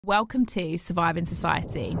Welcome to Surviving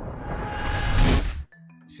Society.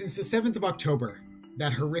 Since the 7th of October,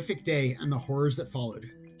 that horrific day and the horrors that followed,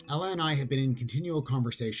 Ella and I have been in continual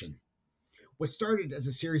conversation. What started as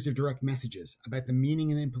a series of direct messages about the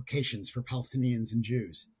meaning and implications for Palestinians and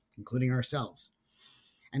Jews, including ourselves,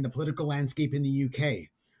 and the political landscape in the UK,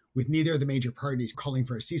 with neither of the major parties calling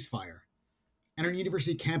for a ceasefire, and our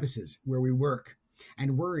university campuses where we work,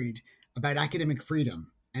 and worried about academic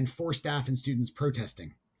freedom and for staff and students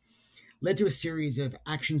protesting, led to a series of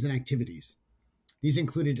actions and activities. These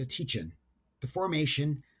included a teach-in, the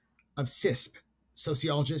formation of SISP,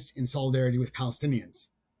 Sociologists in Solidarity with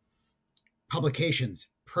Palestinians, publications,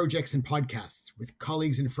 projects, and podcasts with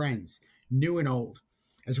colleagues and friends, new and old,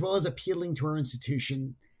 as well as appealing to our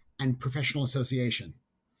institution and professional association.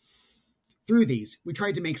 Through these, we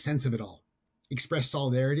tried to make sense of it all, express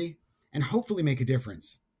solidarity, and hopefully make a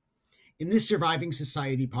difference. In this Surviving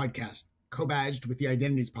Society podcast, co-badged with the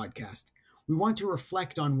Identities Podcast, we want to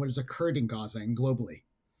reflect on what has occurred in Gaza and globally,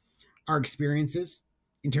 our experiences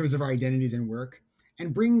in terms of our identities and work,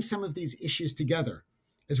 and bring some of these issues together,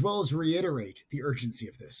 as well as reiterate the urgency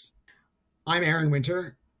of this. I'm Aaron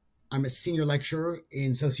Winter. I'm a senior lecturer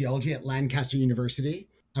in sociology at Lancaster University.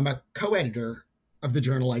 I'm a co-editor of the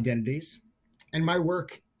journal Identities, and my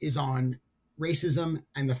work is on racism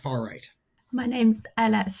and the far right. My name's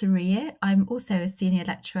Ella Sirriyeh. I'm also a senior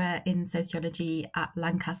lecturer in sociology at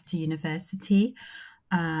Lancaster University,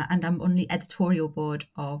 and I'm on the editorial board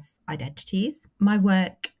of Identities. My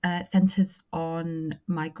work centres on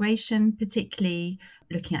migration, particularly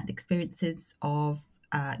looking at the experiences of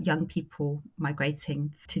young people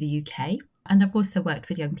migrating to the UK. And I've also worked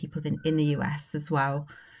with young people in the US as well.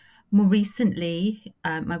 More recently,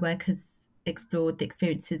 my work has explored the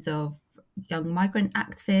experiences of young migrant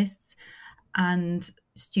activists and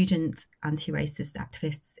student anti-racist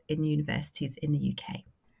activists in universities in the UK.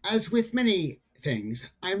 As with many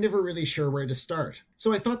things, I'm never really sure where to start.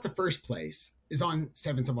 So I thought the first place is on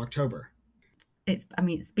 7th of October. It's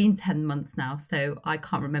been 10 months now, so I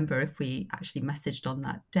can't remember if we actually messaged on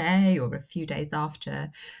that day or a few days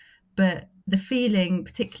after. But the feeling,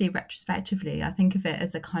 particularly retrospectively, I think of it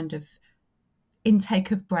as a kind of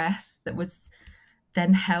intake of breath that was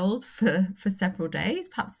then held for several days,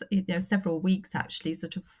 perhaps several weeks actually,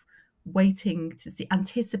 sort of waiting to see,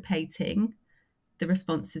 anticipating the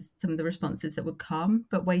responses, some of the responses that would come,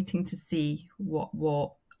 but waiting to see what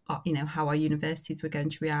how our universities were going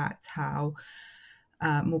to react, how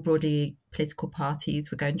more broadly political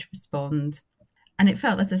parties were going to respond. And it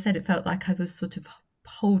felt, as I said, like I was sort of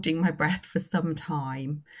holding my breath for some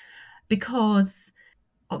time, because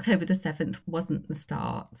October the 7th wasn't the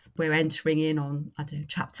start. We're entering in on,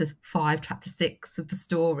 chapter 5, chapter 6 of the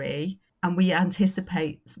story, and we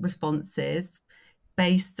anticipate responses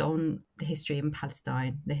based on the history in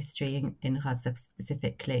Palestine, the history in Gaza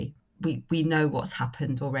specifically. We know what's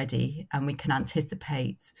happened already, and we can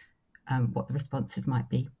anticipate what the responses might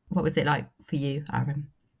be. What was it like for you, Aaron?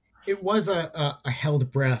 It was a held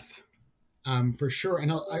breath, for sure, and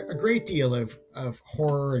a great deal of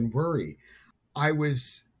horror and worry. I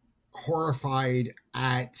was horrified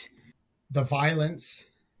at the violence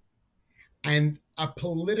and a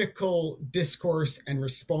political discourse and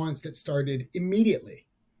response that started immediately.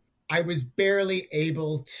 I was barely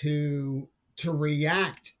able to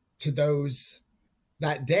react to those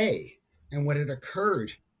that day and what had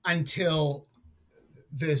occurred until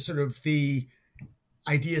the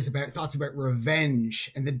thoughts about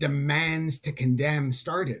revenge and the demands to condemn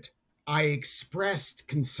started. I expressed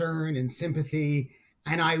concern and sympathy,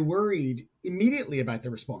 and I worried immediately about the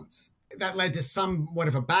response. That led to somewhat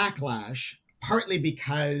of a backlash, partly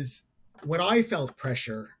because what I felt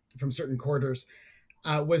pressure from certain quarters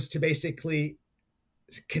was to basically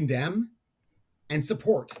condemn and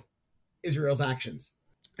support Israel's actions.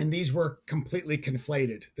 And these were completely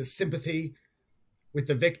conflated. The sympathy with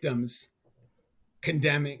the victims,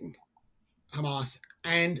 condemning Hamas,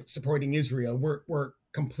 and supporting Israel were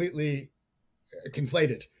completely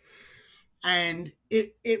conflated. And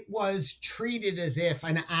it was treated as if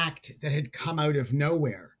an act that had come out of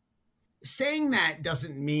nowhere. Saying that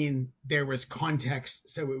doesn't mean there was context,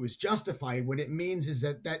 so it was justified. What it means is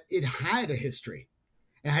that it had a history.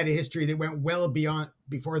 It had a history that went well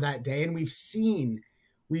before that day. And we've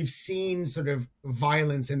seen sort of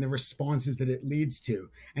violence and the responses that it leads to.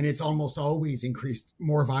 And it's almost always increased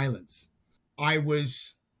more violence. I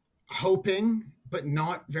was hoping, but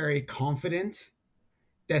not very confident,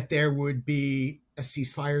 that there would be a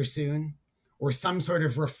ceasefire soon, or some sort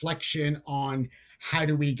of reflection on how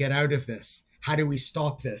do we get out of this? How do we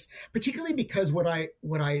stop this? Particularly because what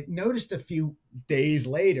I noticed a few days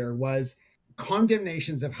later was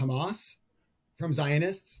condemnations of Hamas from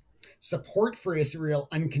Zionists, support for Israel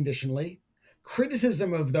unconditionally,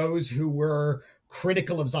 criticism of those who were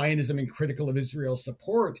critical of Zionism and critical of Israel's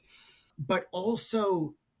support, but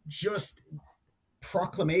also just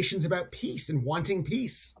proclamations about peace and wanting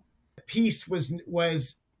peace. Peace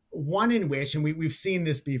was one in which, and we've seen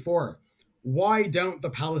this before, why don't the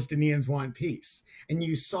Palestinians want peace? And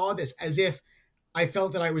you saw this as if I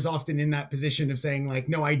felt that I was often in that position of saying, like,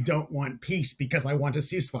 no, I don't want peace because I want a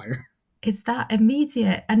ceasefire. It's that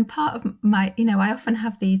immediate. And part of my, I often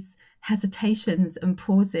have these hesitations and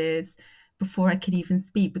pauses before I can even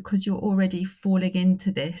speak, because you're already falling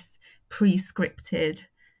into this pre-scripted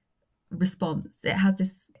response. It has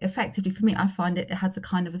this, effectively for me, I find it has a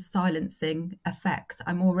kind of a silencing effect.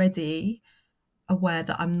 I'm already aware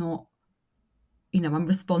that I'm not, I'm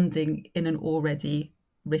responding in an already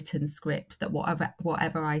written script, that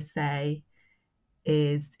whatever I say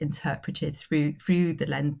is interpreted through the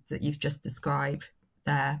lens that you've just described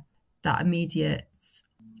there. That immediate,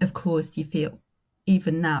 of course, you feel,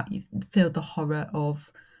 even now, you feel the horror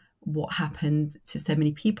of what happened to so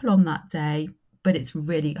many people on that day, but it's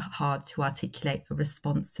really hard to articulate a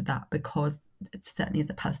response to that, because certainly as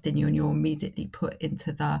a Palestinian, you're immediately put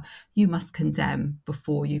into you must condemn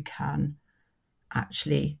before you can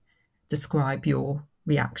actually describe your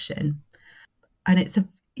reaction. And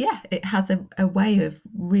it has a way of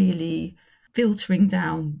really filtering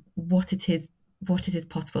down what it is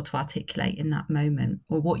possible to articulate in that moment,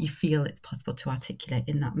 or what you feel it's possible to articulate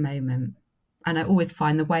in that moment. And I always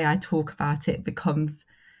find the way I talk about it becomes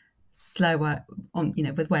slower with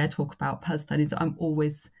the way I talk about Palestinians. I'm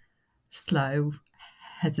always slow,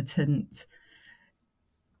 hesitant,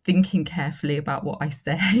 thinking carefully about what I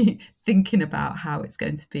say, thinking about how it's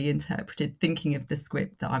going to be interpreted, thinking of the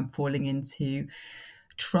script that I'm falling into,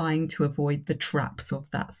 trying to avoid the traps of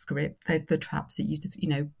that script, the traps that you just,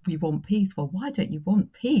 we want peace. Well, why don't you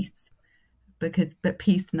want peace? But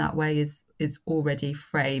peace in that way is already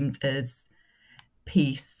framed as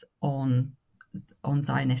peace on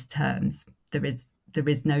Zionist terms. There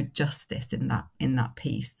is no justice in that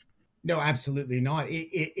peace. No, absolutely not.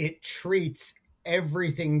 It treats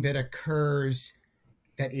everything that occurs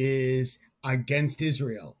that is against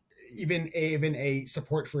Israel, even a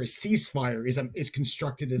support for a ceasefire is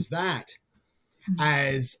constructed as that,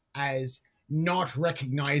 as not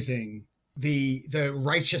recognizing the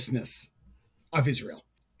righteousness of Israel,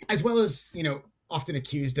 as well as, often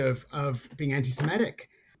accused of being anti-Semitic.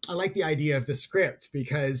 I like the idea of the script,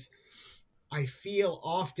 because I feel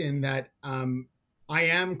often that I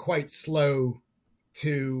am quite slow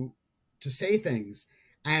to say things,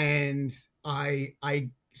 and I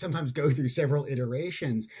sometimes go through several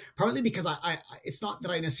iterations, partly because I it's not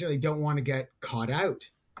that I necessarily don't want to get caught out,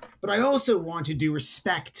 but I also want to do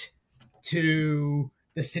respect to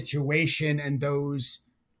the situation and those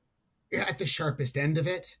at the sharpest end of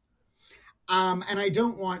it. And I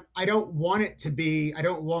don't want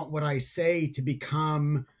what I say to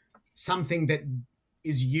become something that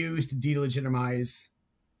is used to delegitimize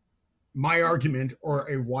my argument or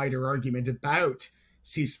a wider argument about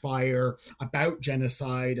ceasefire, about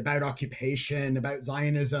genocide, about occupation, about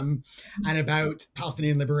Zionism, and about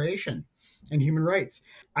Palestinian liberation and human rights.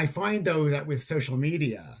 I find, though, that with social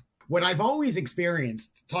media, what I've always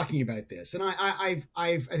experienced talking about this, and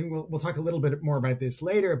I think we'll talk a little bit more about this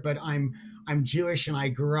later, but I'm Jewish and I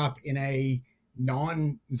grew up in a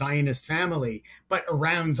non-Zionist family, but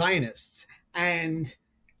around Zionists. And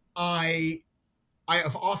I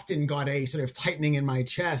have often got a sort of tightening in my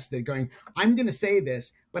chest that going, I'm going to say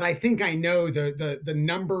this, but I think I know the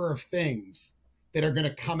number of things that are going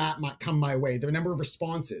to come my way, the number of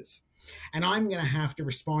responses, and I'm going to have to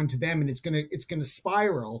respond to them, and it's going to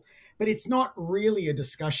spiral. But it's not really a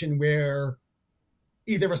discussion where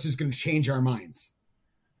either of us is going to change our minds.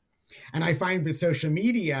 And I find with social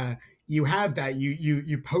media, you have that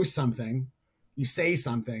you post something, you say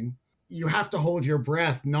something. You have to hold your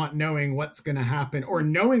breath, not knowing what's going to happen, or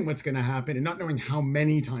knowing what's going to happen and not knowing how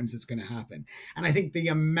many times it's going to happen. And I think the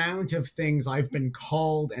amount of things I've been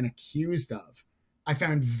called and accused of, I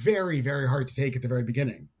found very, very hard to take at the very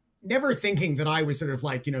beginning. Never thinking that I was sort of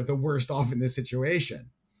like, the worst off in this situation.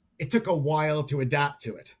 It took a while to adapt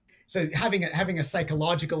to it. So having a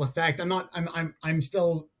psychological effect, I'm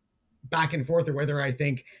still back and forth, or whether I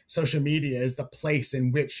think social media is the place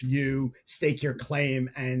in which you stake your claim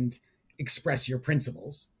and express your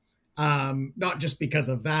principles, not just because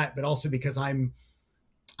of that, but also because I'm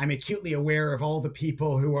acutely aware of all the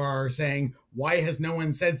people who are saying, why has no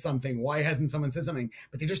one said something? Why hasn't someone said something?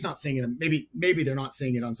 But they're just not seeing it. Maybe they're not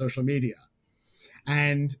seeing it on social media.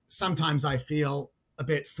 And sometimes I feel a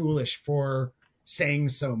bit foolish for saying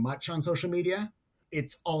so much on social media.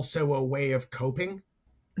 It's also a way of coping.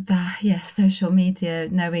 Social media,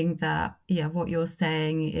 knowing that, what you're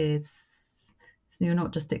saying is, so you're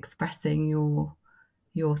not just expressing your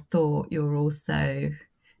thought, you're also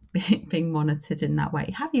being monitored in that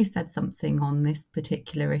way. Have you said something on this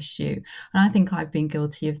particular issue? And I think I've been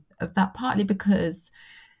guilty of that, partly because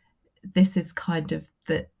this is kind of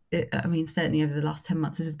certainly over the last 10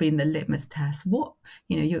 months, this has been the litmus test. What,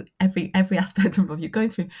 you every aspect of you going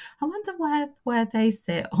through, I wonder where they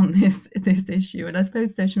sit on this issue. And I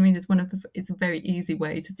suppose social media is it's a very easy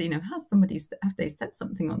way to see, have they said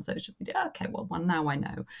something on social media? Okay, well, now I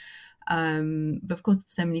know. But of course,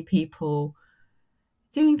 so many people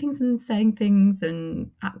doing things and saying things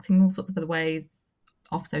and acting in all sorts of other ways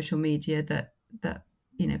off social media that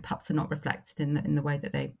perhaps are not reflected in the way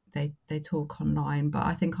that they talk online. But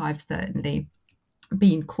I think I've certainly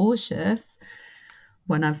been cautious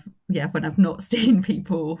when I've not seen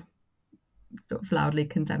people sort of loudly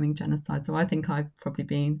condemning genocide. So I think I've probably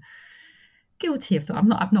been guilty of that.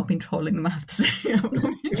 I've not been trolling them, I have to say. I've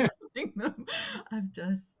not been trolling them. I've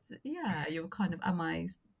just, you're kind of, am I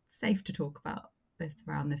safe to talk about this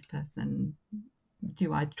around this person?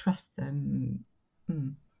 Do I trust them?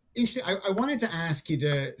 Interesting. I wanted to ask you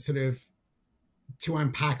to sort of to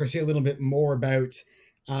unpack or say a little bit more about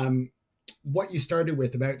what you started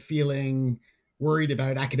with about feeling worried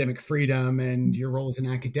about academic freedom and your role as an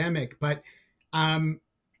academic. But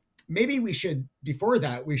maybe before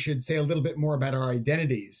that, we should say a little bit more about our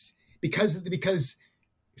identities, because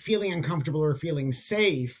feeling uncomfortable or feeling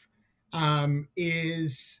safe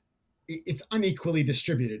it's unequally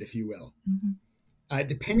distributed, if you will. Mm-hmm.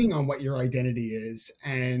 Depending on what your identity is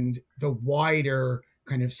and the wider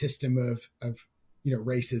kind of system of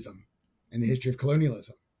racism and the history of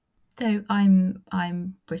colonialism. So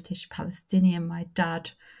I'm British Palestinian. My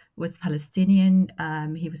dad was Palestinian.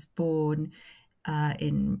 He was born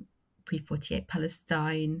in pre-48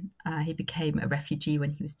 Palestine. He became a refugee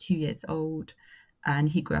when he was 2 years old, and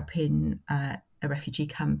he grew up in a refugee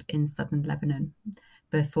camp in southern Lebanon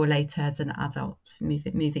before later, as an adult,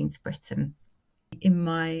 moving to Britain. In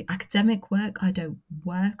my academic work, I don't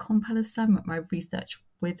work on Palestine, but my research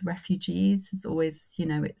with refugees is always,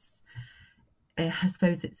 I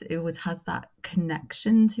suppose it always has that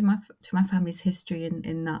connection to my family's history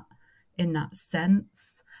in that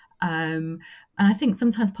sense. And I think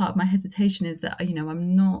sometimes part of my hesitation is that,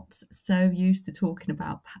 I'm not so used to talking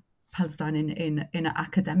about Palestine in an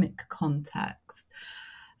academic context.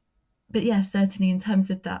 But yes, certainly in terms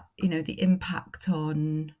of that, the impact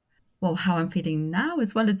on, how I'm feeling now,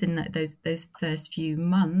 as well as in those first few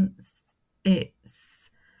months, I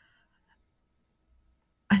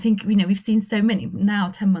think, we've seen so many, now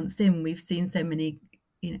 10 months in, we've seen so many,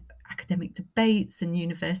 academic debates and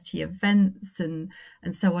university events and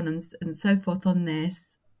so on and so forth on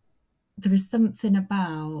this. There is something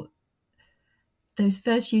about those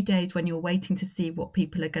first few days when you're waiting to see what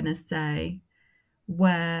people are going to say,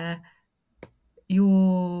 where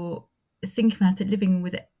you're thinking about it, living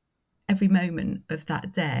with it every moment of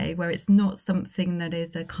that day, where it's not something that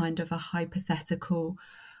is a kind of a hypothetical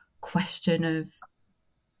question of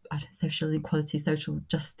social inequality, social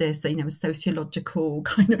justice, a sociological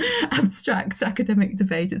kind of abstract academic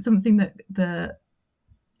debate. It's something that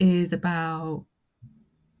is about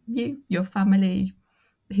you, your family,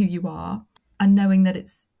 who you are, and knowing that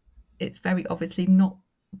it's very obviously not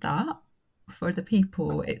that for other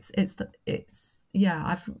people. I've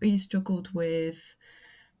really struggled with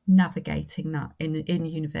navigating that in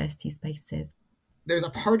university spaces. There's a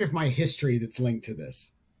part of my history that's linked to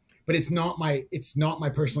this, but it's not my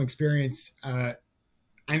personal experience, and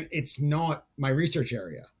it's not my research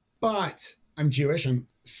area. But I'm Jewish. I'm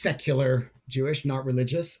secular Jewish, not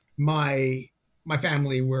religious. My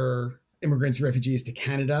family were immigrants and refugees to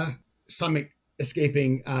Canada, some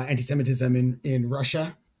escaping anti-Semitism in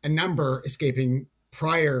Russia, a number escaping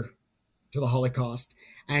prior to the Holocaust,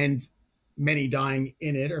 and many dying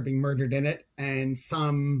in it or being murdered in it, and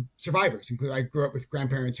some survivors, including I grew up with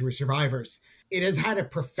grandparents who were survivors. It has had a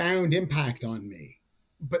profound impact on me.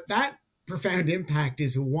 But that profound impact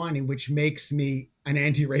is one in which makes me an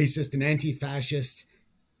anti-racist, an anti-fascist,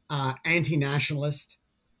 anti-nationalist.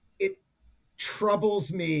 It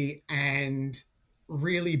troubles me and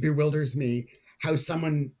really bewilders me how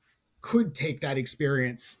someone could take that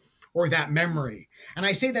experience or that memory. And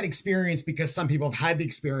I say that experience because some people have had the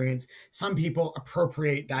experience. Some people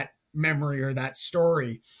appropriate that memory or that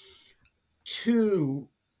story to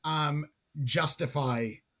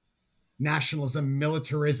justify nationalism,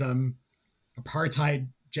 militarism, apartheid,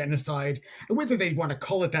 genocide, and whether they want to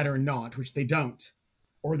call it that or not, which they don't.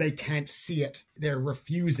 or they can't see it. They're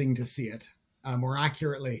refusing to see it more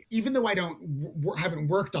accurately. Even though I haven't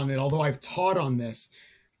worked on it, although I've taught on this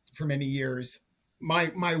for many years,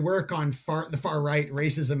 my work on the far right,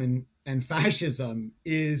 racism and fascism,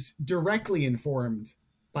 is directly informed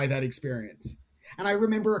by that experience. And I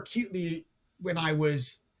remember acutely when I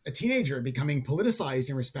was a teenager becoming politicized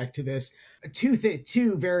in respect to this,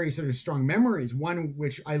 two very sort of strong memories. One,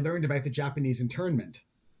 which I learned about the Japanese internment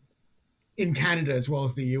in Canada as well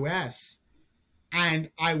as the US. And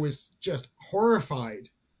I was just horrified.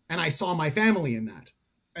 And I saw my family in that.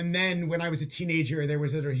 And then when I was a teenager, there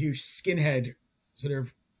was a huge skinhead sort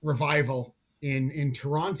of revival in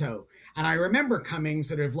Toronto. And I remember coming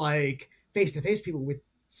sort of like face-to-face people with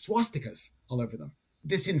swastikas all over them.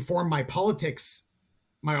 This informed my politics,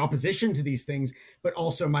 my opposition to these things, but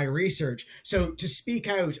also my research. So to speak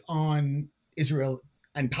out on Israel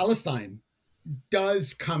and Palestine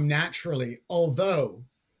does come naturally, although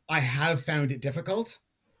I have found it difficult.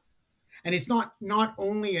 And it's not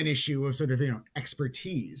only an issue of sort of,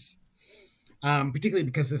 expertise, particularly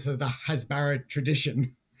because this the Hasbara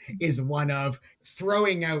tradition is one of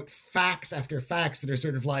throwing out facts after facts that are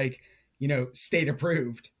sort of like, state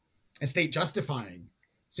approved and state justifying.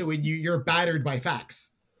 So when you're battered by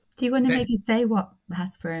facts. Do you want to maybe say what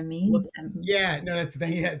Hasbara means? Well, that's the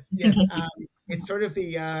thing. Yes. It's sort of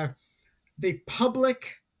the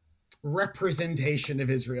public representation of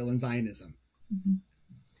Israel and Zionism. Mm-hmm.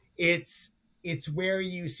 It's where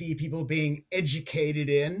you see people being educated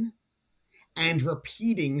in and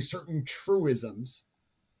repeating certain truisms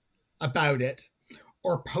about it,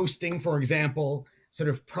 or posting, for example, sort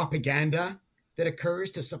of propaganda that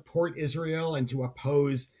occurs to support Israel and to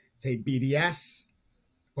oppose, say, BDS,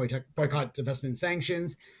 boycott, divestment, and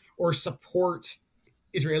sanctions, or support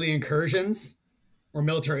Israeli incursions or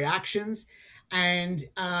military actions. And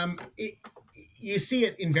you see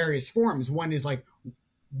it in various forms. One is like,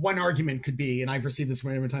 one argument could be, and I've received this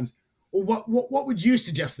many times, well, what would you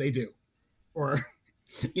suggest they do? Or,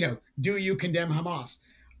 do you condemn Hamas?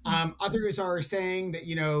 Others are saying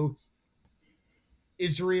that,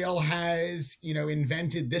 Israel has,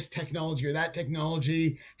 invented this technology or that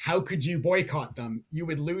technology. How could you boycott them? You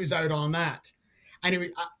would lose out on that. And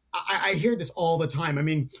I hear this all the time. I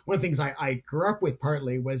mean, one of the things I grew up with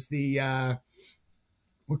partly was were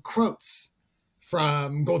quotes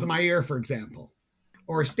from Golda Meir, for example,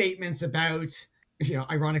 or statements about,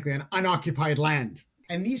 ironically, an unoccupied land.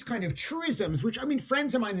 And these kind of truisms, which,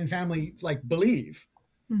 friends of mine and family believe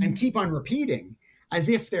and keep on repeating as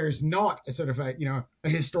if there's not a sort of a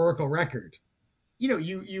historical record.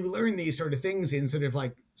 You learn these sort of things in sort of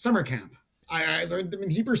like summer camp. I learned them in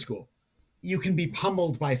Hebrew school. You can be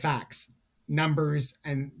pummeled by facts, numbers,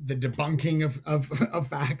 and the debunking of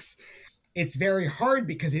facts. It's very hard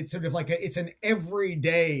because it's sort of like it's an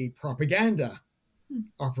everyday propaganda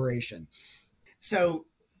operation. So,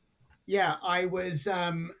 yeah, I was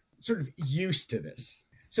sort of used to this.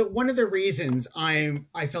 So one of the reasons I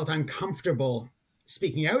felt uncomfortable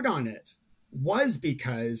speaking out on it was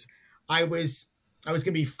because I was going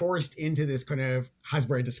to be forced into this kind of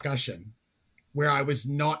Hasbara discussion where I was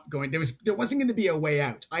not going, there wasn't going to be a way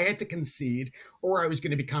out. I had to concede, or I was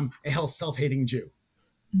going to become a self-hating Jew,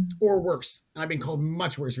 or worse. And I've been called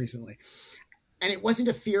much worse recently. And it wasn't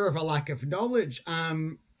a fear of a lack of knowledge.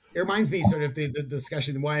 It reminds me sort of the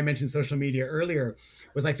discussion, why I mentioned social media earlier,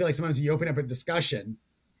 was I feel like sometimes you open up a discussion,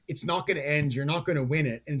 it's not going to end, you're not going to win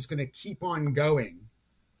it, and it's going to keep on going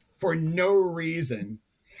for no reason.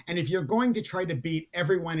 And if you're going to try to beat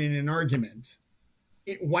everyone in an argument,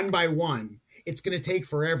 one by one, it's going to take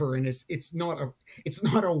forever, and it's not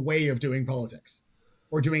a way of doing politics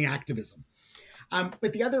or doing activism.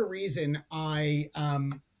 But the other reason I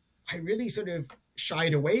really sort of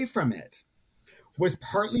shied away from it was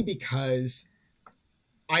partly because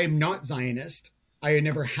I am not Zionist. I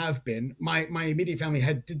never have been. My immediate family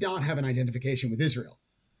did not have an identification with Israel,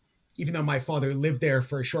 even though my father lived there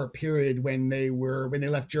for a short period when they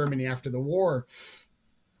left Germany after the war.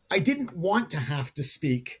 I didn't want to have to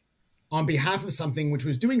speak on behalf of something which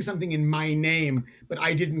was doing something in my name, but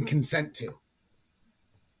I didn't consent to.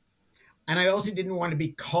 And I also didn't want to be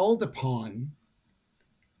called upon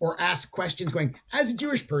or ask questions going, as a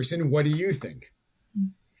Jewish person, what do you think?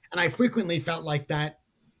 And I frequently felt like that,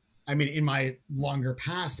 in my longer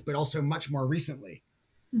past, but also much more recently.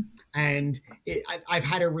 And I've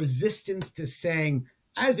had a resistance to saying,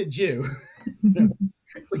 as a Jew,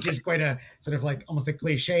 which is quite a sort of like almost a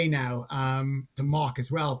cliche now, to mock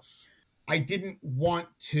as well. I didn't want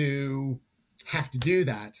to have to do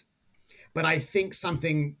that. But I think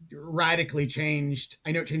something radically changed.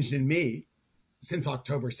 I know it changed in me since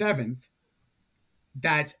October 7th,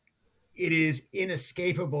 that it is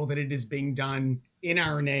inescapable that it is being done in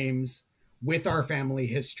our names, with our family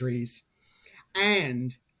histories,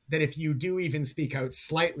 and that if you do even speak out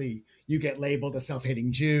slightly, you get labeled a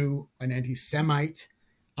self-hating Jew, an anti-Semite,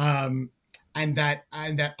 and that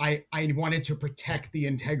I wanted to protect the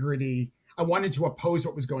integrity. I wanted to oppose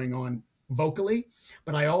what was going on vocally,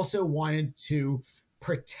 but I also wanted to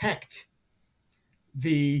protect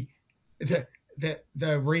the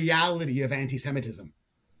reality of anti-Semitism.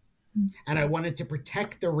 And I wanted to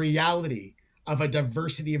protect the reality of a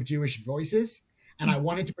diversity of Jewish voices. And I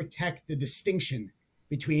wanted to protect the distinction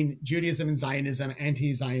between Judaism and Zionism,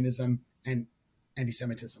 anti-Zionism, and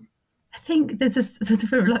anti-Semitism. I think there's a sort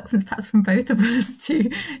of a reluctance, perhaps from both of us,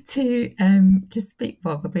 to speak.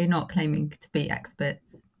 Well, we're not claiming to be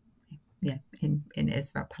experts, in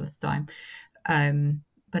Israel, Palestine,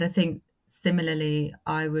 but I think similarly,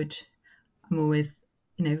 I'm always,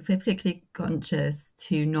 particularly conscious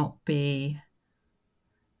to not be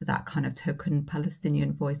that kind of token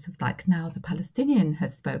Palestinian voice of like, now the Palestinian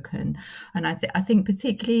has spoken. And I think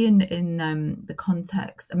particularly in the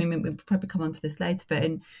context, I mean, we'll probably come on to this later, but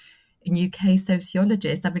in UK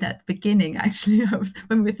sociologists, I mean, at the beginning, actually,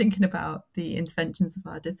 when we were thinking about the interventions of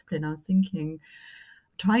our discipline, I was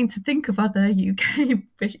trying to think of other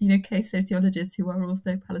UK sociologists who are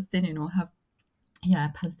also Palestinian or have,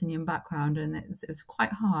 Palestinian background, and it was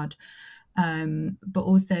quite hard. But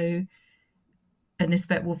also, and this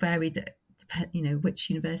will vary, which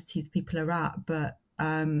universities people are at, but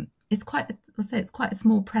it's quite a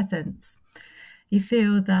small presence. You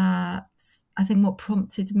feel that, I think what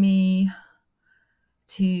prompted me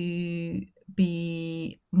to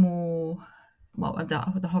be more, well,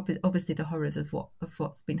 obviously the horrors of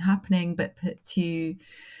what's been happening, but to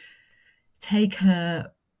take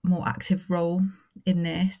a more active role in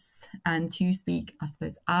this and to speak, I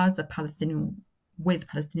suppose, as a Palestinian with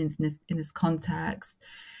Palestinians in this context,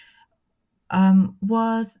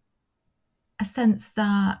 was a sense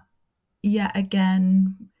that,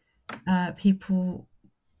 again, people,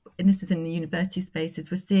 and this is in the university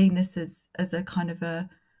spaces, we're seeing this as a kind of an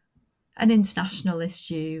international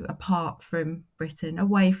issue apart from Britain,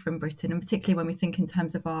 away from Britain, and particularly when we think in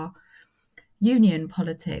terms of our union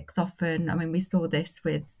politics. Often, I mean, we saw this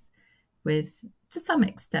with to some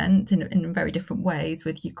extent in very different ways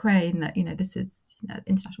with Ukraine, that this is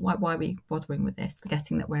international. Why are we bothering with this,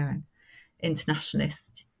 forgetting that we're an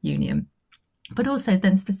internationalist union? But also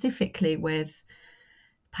then specifically with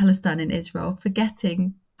Palestine and Israel,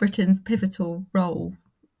 forgetting Britain's pivotal role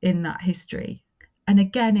in that history. And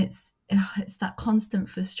again, it's that constant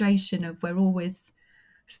frustration of we're always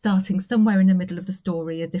starting somewhere in the middle of the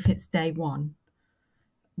story as if it's day one,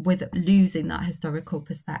 with losing that historical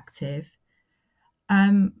perspective.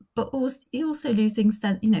 But also losing, there's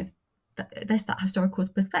that historical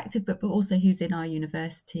perspective, but also who's in our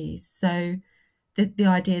universities. So the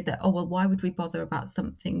idea that, why would we bother about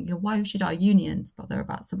something? Why should our unions bother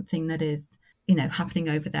about something that is, happening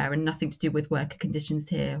over there and nothing to do with worker conditions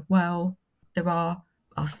here? Well, there are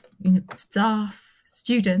staff,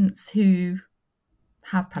 students who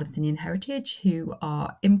have Palestinian heritage, who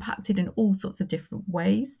are impacted in all sorts of different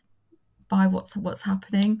ways by what's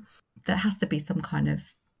happening. There has to be some kind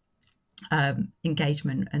of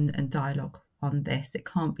engagement and dialogue on this. It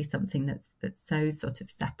can't be something that's so sort of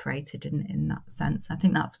separated in that sense. I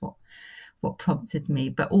think that's what prompted me,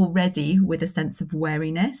 but already with a sense of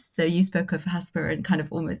wariness. So you spoke of Hesper and kind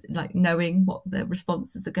of almost like knowing what the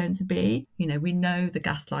responses are going to be. We know the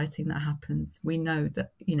gaslighting that happens. We know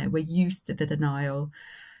that, we're used to the denial.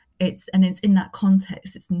 It's in that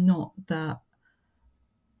context, it's not that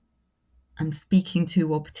I'm speaking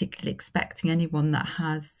to or particularly expecting anyone that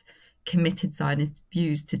has committed Zionist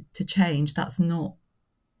views to change. That's not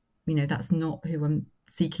who I'm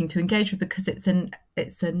seeking to engage with, because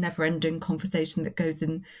it's a never-ending conversation that goes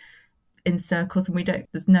in circles, and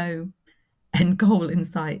there's no end goal in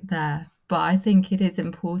sight there. But I think it is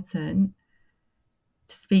important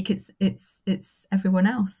to speak. It's everyone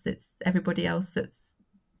else. It's everybody else that's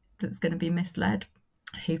going to be misled,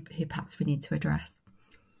 who perhaps we need to address.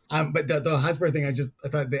 But the husband thing, I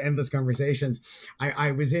thought the endless conversations.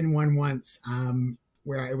 I was in one once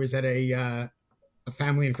where I was at a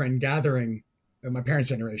family and friend gathering of my parents'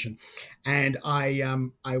 generation, and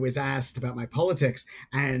I was asked about my politics,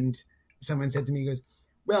 and someone said to me, he goes,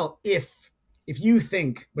 "Well, if you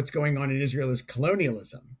think what's going on in Israel is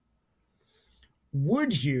colonialism,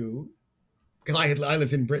 would you?" Because I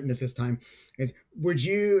lived in Britain at this time. Would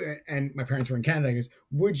you, and my parents were in Canada,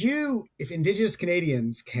 would you, if Indigenous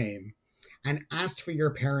Canadians came and asked for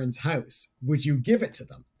your parents' house, would you give it to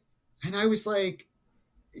them? And I was like,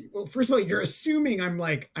 well, first of all, you're assuming I'm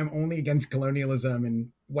only against colonialism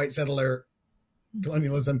and white settler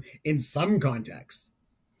colonialism in some contexts.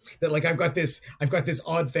 That like I've got this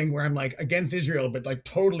odd thing where I'm like against Israel, but like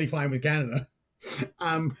totally fine with Canada.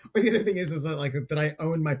 But the other thing is that like that I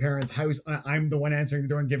own my parents' house. I'm the one answering the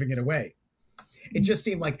door and giving it away. It just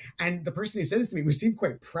seemed like, and the person who said this to me seemed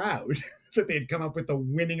quite proud that they'd come up with the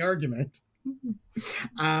winning argument.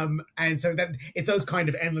 And so that it's those kind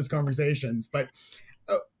of endless conversations. But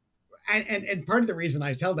and part of the reason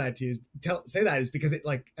I tell that to you, say that is because it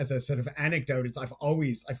like as a sort of anecdote,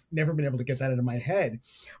 I've never been able to get that out of my head.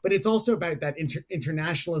 But it's also about that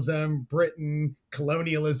internationalism, Britain,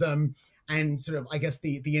 colonialism, and sort of I guess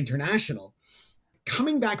the international.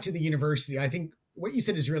 Coming back to the university, I think what you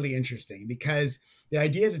said is really interesting because the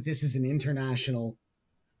idea that this is an international,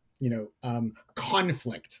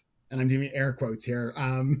 conflict, and I'm doing air quotes here,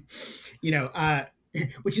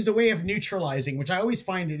 which is a way of neutralizing, which I always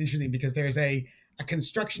find it interesting because there's a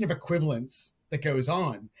construction of equivalence that goes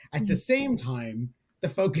on. At the same time, the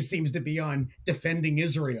focus seems to be on defending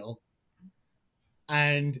Israel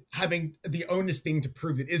and having the onus being to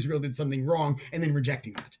prove that Israel did something wrong and then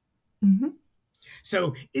rejecting that. Mm-hmm.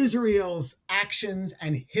 So Israel's actions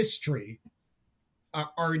and history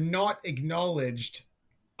are not acknowledged.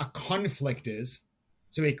 A conflict is,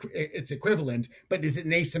 so it's equivalent, but is it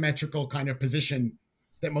an asymmetrical kind of position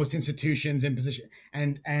that most institutions in position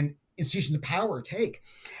and institutions of power take?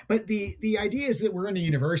 But the idea is that we're in a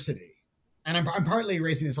university, and I'm partly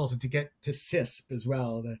raising this also to get to SISP as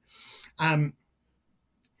well. A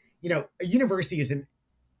university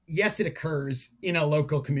yes, it occurs in a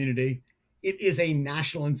local community. It is a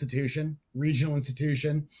national institution, regional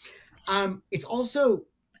institution. It's also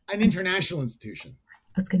an international institution.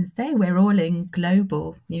 I was going to say, we're all in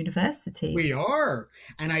global universities. We are.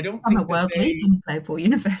 And I don't think a world-leading global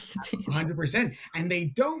universities. 100%. And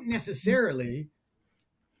they don't necessarily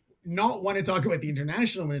not want to talk about the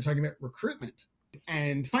international when they're talking about recruitment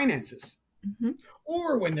and finances. Mm-hmm.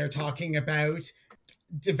 Or when they're talking about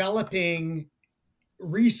developing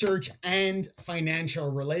research and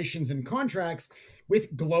financial relations and contracts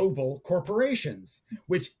with global corporations,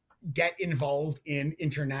 which get involved in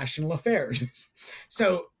international affairs.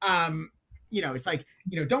 So, it's like,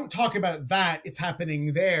 don't talk about that. It's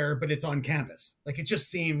happening there, but it's on campus. Like, it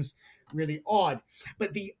just seems really odd.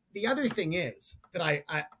 But the other thing is that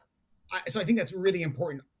so I think that's really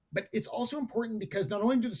important, but it's also important because not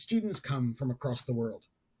only do the students come from across the world,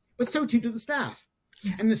 but so too do the staff.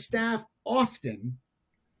 And the staff often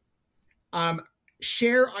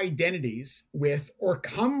share identities with or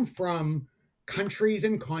come from countries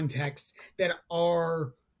and contexts that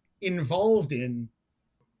are involved in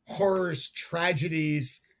horrors,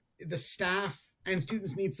 tragedies. The staff and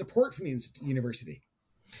students need support from the university.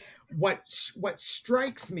 What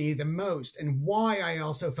strikes me the most, and why I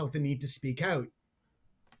also felt the need to speak out,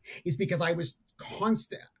 is because I was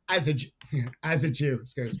constant as a Jew,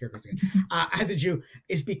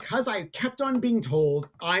 is because I kept on being told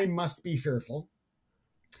I must be fearful,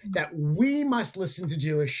 that we must listen to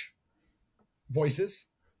Jewish voices,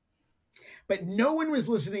 but no one was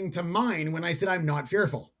listening to mine when I said I'm not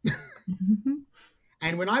fearful. Mm-hmm.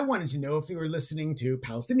 And when I wanted to know if they were listening to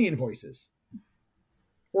Palestinian voices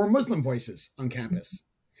or Muslim voices on campus,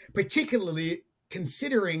 particularly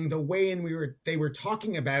considering the way they were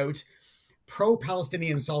talking about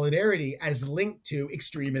pro-Palestinian solidarity as linked to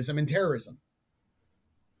extremism and terrorism.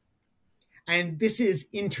 And this is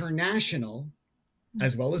international,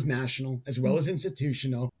 as well as national, as well as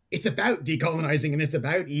institutional. It's about decolonizing and it's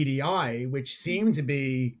about EDI, which seem to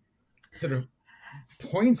be sort of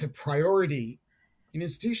points of priority in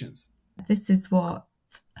institutions. This is what,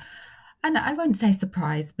 and I won't say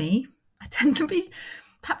surprised me. I tend to be,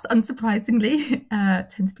 perhaps unsurprisingly,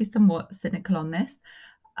 tend to be somewhat cynical on this.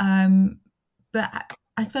 But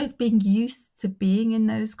I suppose being used to being in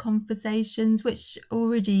those conversations, which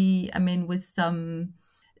already, with some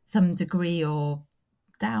degree of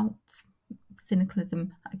doubt,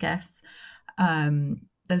 cynicism, I guess,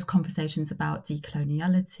 those conversations about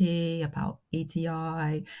decoloniality, about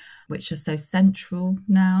EDI, which are so central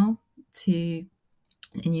now in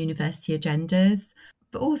university agendas,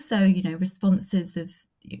 but also, responses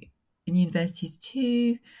in universities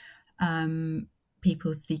too,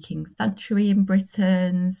 people seeking sanctuary in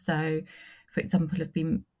Britain. So, for example, have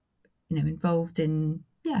been, involved in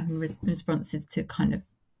responses to kind of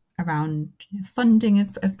around funding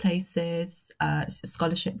of places,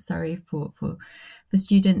 scholarships, for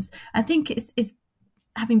students. I think it's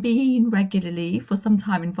having been regularly for some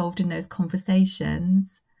time involved in those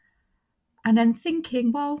conversations, and then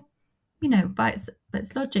thinking, well, by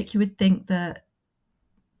its logic, you would think that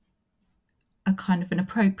a kind of an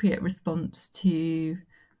appropriate response to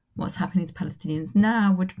what's happening to Palestinians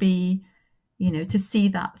now would be, to see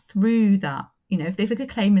that through that, if a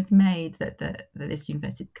claim is made that this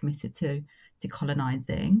university is committed to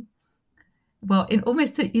decolonising, well, in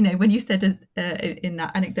almost, when you said in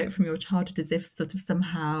that anecdote from your childhood, as if sort of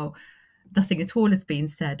somehow nothing at all has been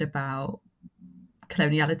said about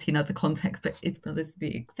coloniality in other contexts, but Israel is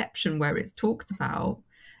the exception where it's talked about,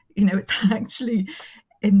 it's actually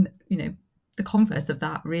in, the converse of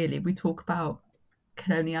that, really. We talk about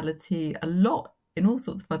coloniality a lot in all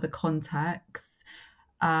sorts of other contexts,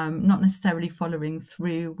 not necessarily following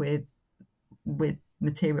through with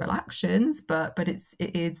material actions, but it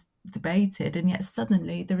is debated, and yet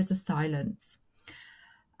suddenly there is a silence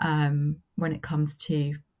when it comes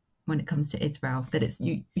to Israel, that it's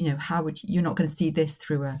you're not going to see this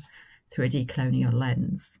through a decolonial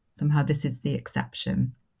lens. Somehow this is the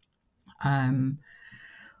exception.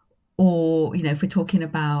 Or if we're talking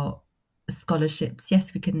about scholarships,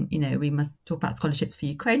 yes, we must talk about scholarships for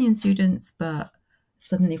Ukrainian students, but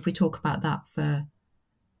suddenly if we talk about that for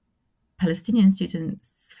Palestinian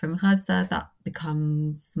students from Gaza, that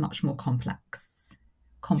becomes much more complex.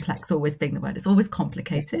 Complex always being the word. It's always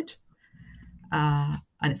complicated, and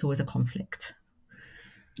it's always a conflict.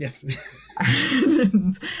 Yes.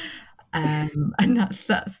 And that's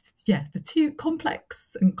the two,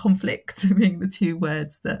 complex and conflict, being the two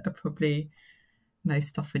words that are probably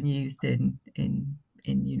most often used in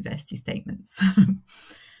university statements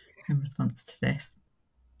in response to this.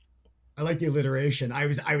 I like the alliteration. I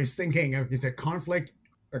was thinking of, is it conflict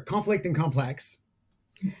and complex?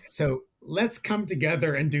 So let's come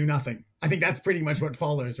together and do nothing. I think that's pretty much what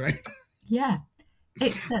follows, right? Yeah.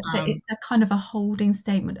 It's a kind of a holding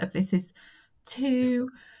statement of this is too.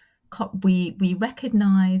 We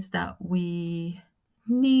recognise that we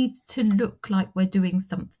need to look like we're doing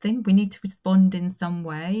something. We need to respond in some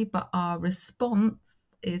way, but our response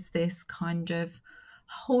is this kind of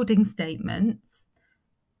holding statement,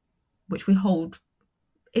 which we hold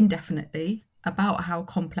indefinitely, about how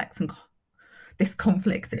complex and this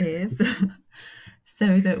conflict is,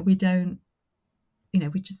 so that we don't,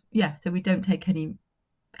 so we don't take any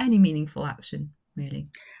meaningful action, really.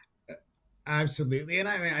 Absolutely. And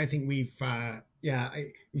I think we've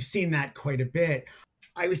seen that quite a bit.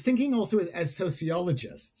 I was thinking also as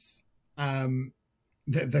sociologists,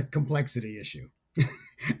 the complexity issue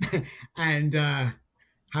and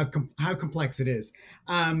how complex it is.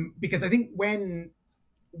 Because I think when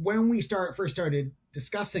we first started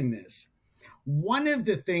discussing this, one of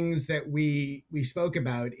the things that we spoke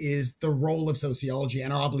about is the role of sociology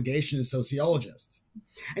and our obligation as sociologists.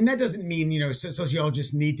 And that doesn't mean,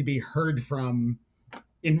 sociologists need to be heard from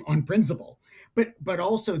on principle, but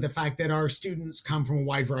also the fact that our students come from a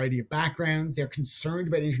wide variety of backgrounds. They're concerned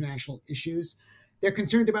about international issues. They're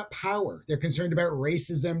concerned about power. They're concerned about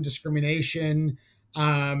racism, discrimination,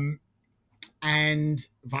 and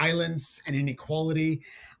violence and inequality.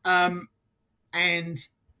 And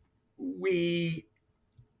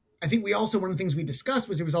I think we also, one of the things we discussed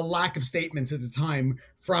was there was a lack of statements at the time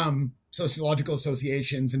from sociological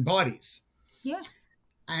associations and bodies. Yeah.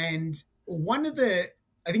 And one of I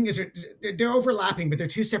think they're overlapping, but they're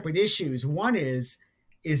two separate issues. One is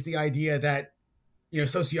the idea that,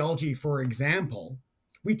 sociology, for example,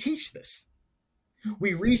 we teach this.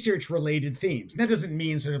 We research related themes. And that doesn't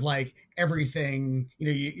mean sort of like everything,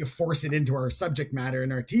 you force it into our subject matter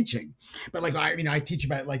in our teaching. But I teach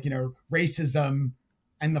about racism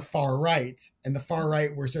and the far right. And the far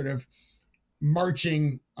right were sort of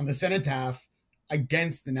marching on the cenotaph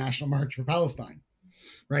against the National March for Palestine,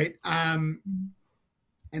 right?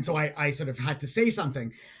 And so I sort of had to say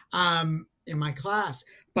something in my class.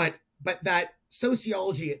 But that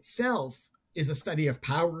sociology itself is a study of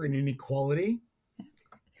power and inequality.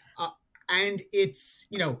 And it's,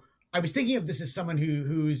 I was thinking of this as someone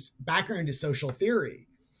whose background is social theory.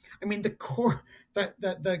 I mean, the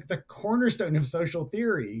cornerstone of social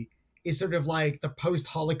theory is sort of like the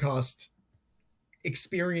post-Holocaust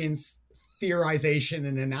experience theorization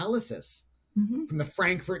and analysis, from the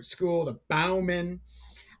Frankfurt School to Bauman.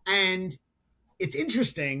 And it's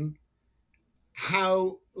interesting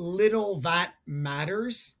how little that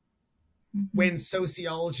matters when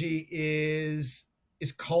sociology is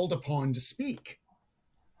called upon to speak.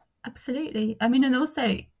 Absolutely. I mean, and also,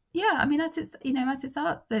 at its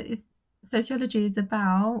heart, sociology is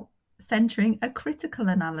about centering a critical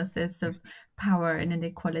analysis of power and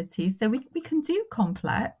inequality. So we can do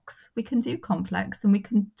complex, and we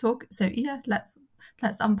can talk. So let's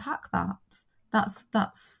unpack that.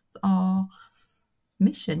 That's our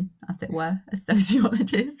mission, as it were, as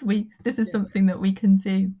sociologists. This is something that we can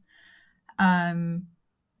do. And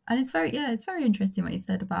it's very interesting what you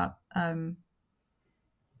said about the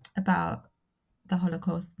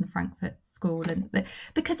Holocaust and the Frankfurt School,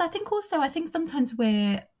 because I think sometimes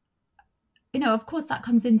we're, of course that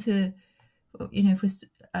comes into, if we're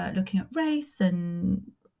looking at race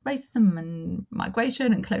and racism and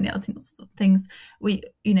migration and coloniality and all sorts of things, we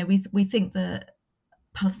think that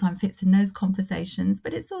Palestine fits in those conversations,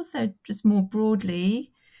 but it's also just more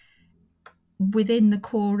broadly within the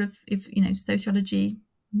core of sociology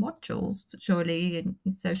modules, surely, in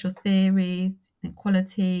social theory,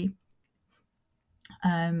 inequality.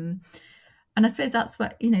 And I suppose that's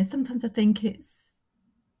what, sometimes I think it's,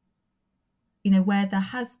 where there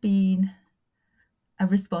has been a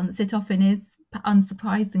response, it often is,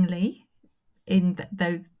 unsurprisingly, in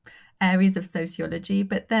those areas of sociology,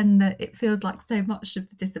 but then it feels like so much of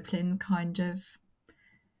the discipline kind of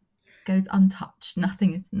goes untouched.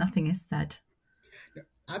 Nothing is said.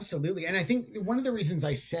 Absolutely. And I think one of the reasons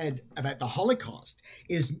I said about the Holocaust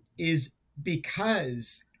is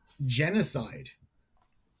because genocide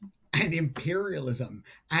and imperialism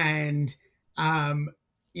and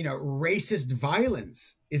racist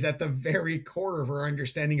violence is at the very core of our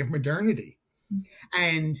understanding of modernity.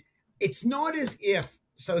 And it's not as if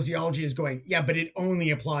sociology is going, yeah, but it only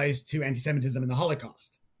applies to anti-Semitism and the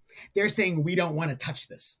Holocaust. They're saying we don't want to touch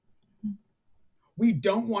this. We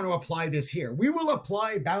don't want to apply this here. We will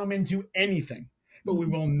apply Bauman to anything, but we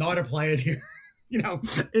will not apply it here.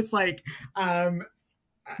 It's like,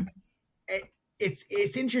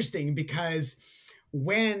 it's interesting because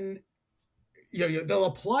when, they'll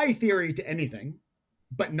apply theory to anything,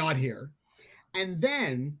 but not here. And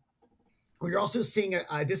then we're also seeing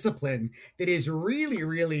a discipline that is really,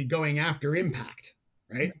 really going after impact,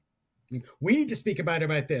 right? We need to speak about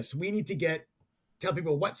this. We need to tell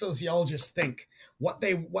people what sociologists think, what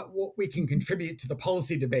we can contribute to the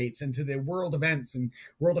policy debates and to the world events and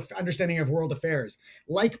understanding of world affairs,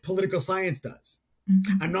 like political science does.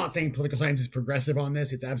 Mm-hmm. I'm not saying political science is progressive on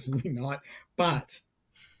this; it's absolutely not. But,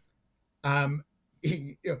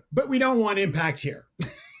 but we don't want impact here.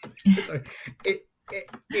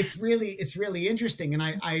 It's really interesting, and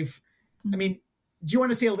I mean, do you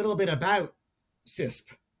want to say a little bit about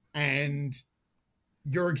SISP and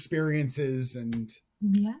your experiences and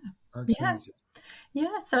our experiences?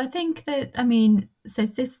 Yeah. So I think that, so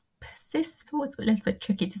SISP was a little bit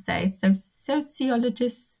tricky to say. So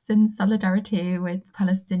sociologists in solidarity with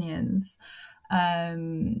Palestinians.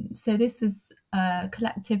 So this was a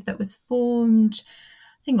collective that was formed.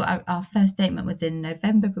 I think our first statement was in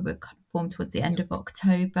November, but we were formed towards the end of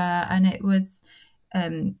October. And it was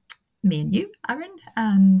me and you, Aaron,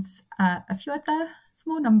 and a few other,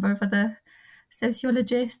 small number of other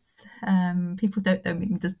sociologists. People don't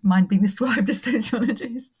mind being described as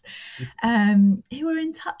sociologists, who were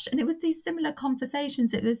in touch. And it was these similar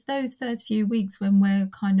conversations. It was those first few weeks when we're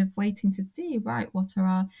kind of waiting to see, right, what are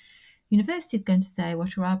our universities going to say?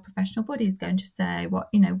 What are our professional bodies going to say? What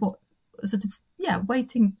sort of,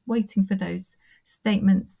 waiting for those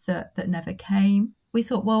statements that never came. We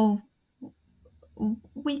thought, well,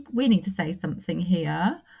 we need to say something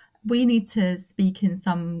here. We need to speak in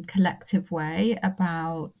some collective way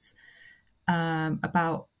about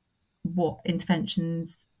what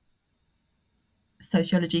interventions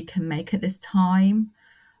sociology can make at this time.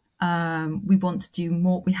 We want to do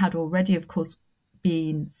more. We had already, of course,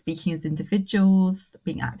 been speaking as individuals,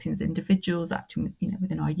 acting as individuals, acting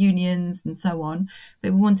within our unions and so on.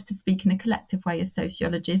 But we wanted to speak in a collective way as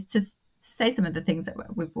sociologists to say some of the things that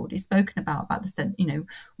we've already spoken about the,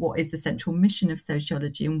 what is the central mission of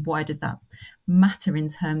sociology and why does that matter in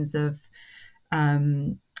terms of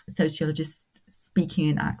sociologists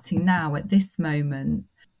speaking and acting now at this moment.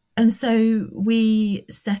 And so we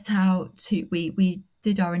set out we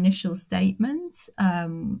did our initial statement,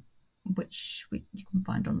 which you can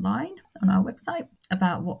find online on our website,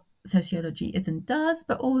 about what sociology is and does,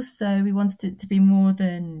 but also we wanted it to be more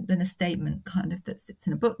than a statement kind of that sits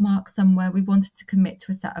in a bookmark somewhere. We wanted to commit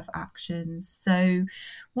to a set of actions. So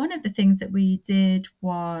one of the things that we did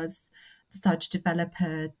was start to develop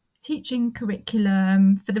a teaching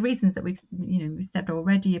curriculum for the reasons that we've said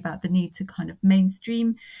already about the need to kind of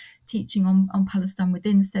mainstream teaching on Palestine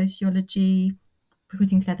within sociology,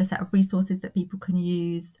 putting together a set of resources that people can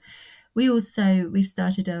use. We've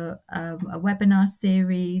started a webinar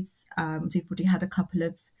series. We've already had a couple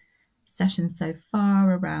of sessions so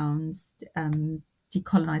far around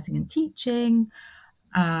decolonising and teaching,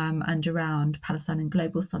 and around Palestine and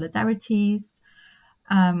global solidarities.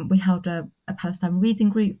 We held a Palestine reading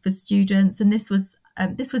group for students, and this was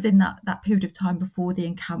in that period of time before the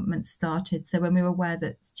encampment started. So when we were aware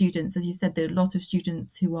that students, as you said, there are a lot of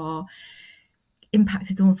students who are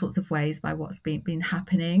impacted in all sorts of ways by what's been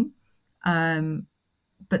happening.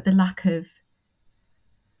 But the lack of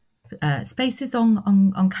spaces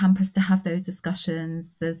on campus to have those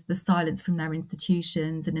discussions, the silence from their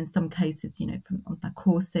institutions, and in some cases, on their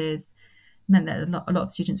courses, meant that a lot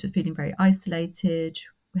of students were feeling very isolated.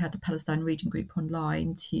 We had a Palestine reading group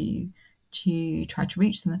online to try to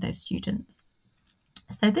reach some of those students.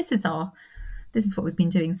 So this is what we've been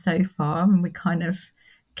doing so far, and we kind of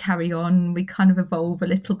carry on. We kind of evolve a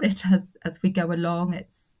little bit as we go along.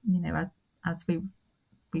 It's as we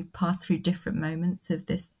pass through different moments of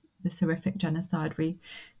this horrific genocide, we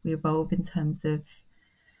evolve in terms of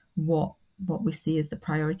what we see as the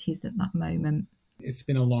priorities at that moment. It's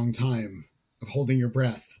been a long time of holding your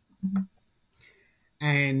breath. Mm-hmm.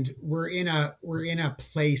 And we're in a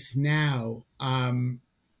place now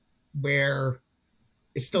where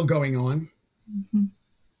it's still going on. Mm-hmm.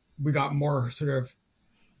 We got more sort of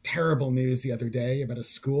terrible news the other day about a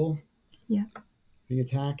school being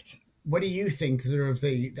attacked. What do you think sort of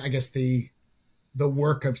the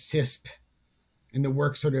work of SISP and the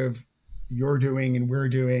work sort of you're doing and we're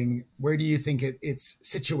doing, where do you think it's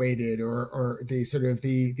situated, or the sort of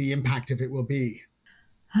the impact of it will be?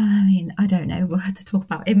 I mean, I don't know to talk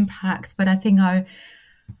about impact, but I think our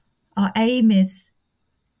aim is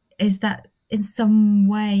that in some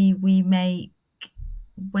way we make,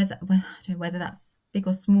 whether that's big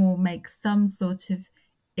or small, make some sort of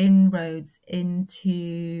inroads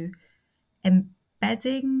into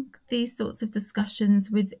embedding these sorts of discussions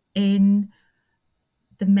within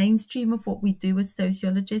the mainstream of what we do as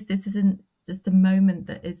sociologists. This isn't just a moment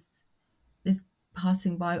that is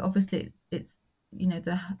passing by. Obviously, it's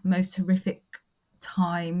the most horrific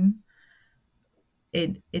time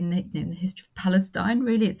in the history of Palestine.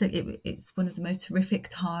 Really, it's one of the most horrific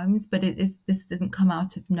times, but this didn't come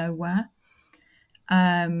out of nowhere.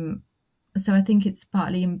 So I think it's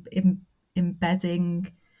partly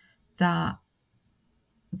embedding that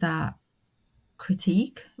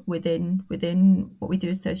critique within what we do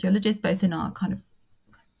as sociologists, both in our kind of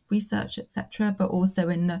research, etc., but also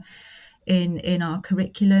in our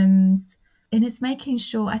curriculums. And it's making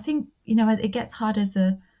sure, I think, it gets hard as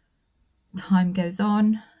the time goes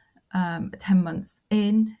on. 10 months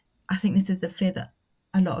in, I think this is the fear that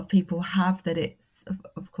a lot of people have, that it's,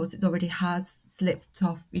 of course, it already has slipped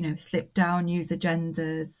down news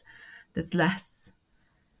agendas. There's less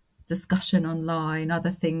discussion online, other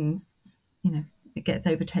things, it gets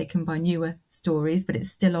overtaken by newer stories, but it's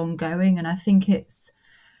still ongoing. And I think it's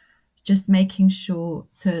just making sure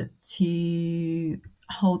to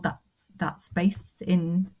hold that space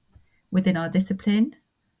within our discipline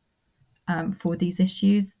for these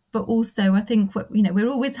issues. But also, I think we're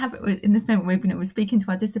always in this moment we're speaking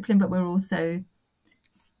to our discipline, but we're also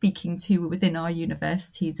speaking to within our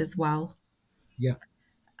universities as well. Yeah.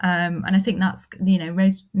 And I think that's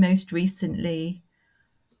most recently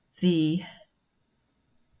the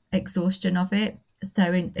exhaustion of it.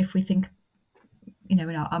 So if we think,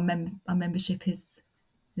 our membership is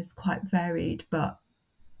quite varied, but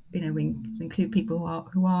we include people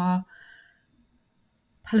who are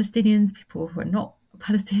Palestinians, people who are not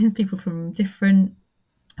Palestinians, people from different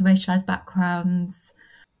racialized backgrounds,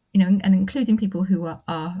 and including people who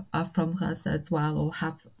are from Gaza as well, or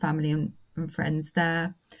have family and friends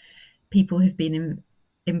there, people who've been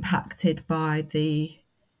impacted by the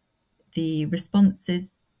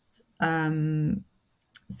responses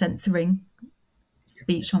censoring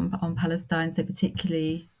speech on Palestine, so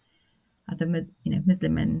particularly other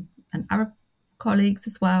Muslim and Arab colleagues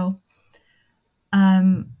as well.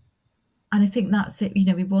 And I think that's it.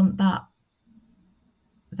 We want that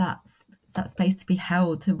space to be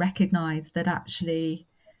held, to recognise that actually,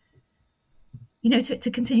 to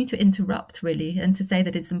continue to interrupt, really, and to say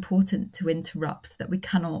that it's important to interrupt, that we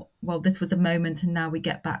cannot, this was a moment and now we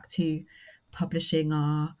get back to publishing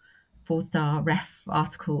our 4-star ref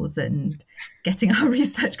articles and getting our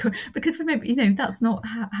research, because for maybe, that's not,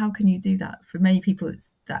 how can you do that? For many people,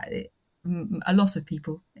 it's that a lot of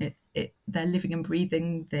people, they're living and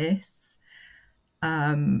breathing this.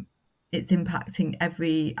 It's impacting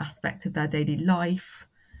every aspect of their daily life.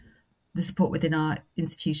 The support within our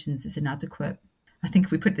institutions is inadequate. I think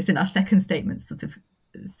if we put this in our second statement, sort of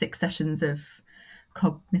 6 sessions of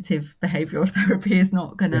cognitive behavioural therapy is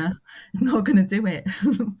not gonna do it.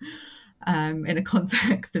 In a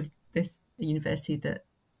context of this university that,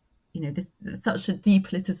 this such a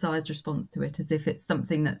depoliticised response to it, as if it's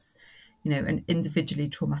something that's, an individually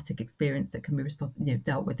traumatic experience that can be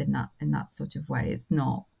dealt with in that sort of way. It's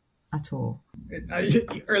not at all.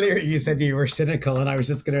 Earlier you said you were cynical, and I was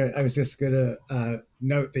just gonna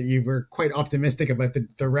note that you were quite optimistic about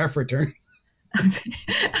the ref returns.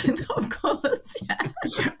 Of course,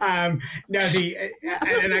 yeah. No,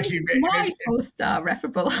 and actually, my 4-star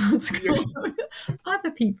referable article.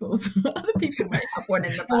 Other people may have one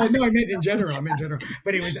in the back. No, I meant in general.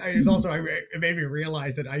 But it was also, it made me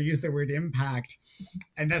realize that I used the word impact,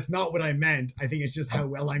 and that's not what I meant. I think it's just how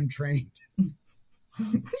well I'm trained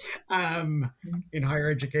in higher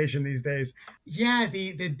education these days. Yeah,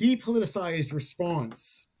 the depoliticized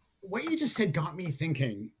response. What you just said got me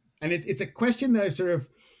thinking. And it's a question that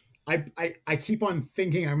I keep on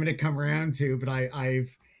thinking I'm going to come around to, but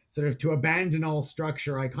I've sort of, to abandon all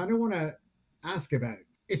structure, I kind of want to ask about.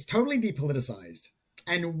 It's totally depoliticized.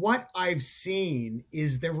 And what I've seen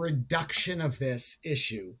is the reduction of this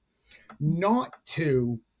issue, not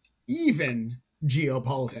to even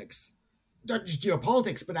geopolitics, not just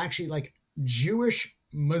geopolitics, but actually like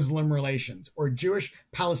Jewish-Muslim relations or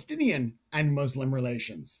Jewish-Palestinian and Muslim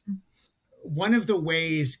relations. One of the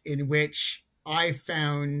ways in which I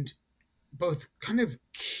found both kind of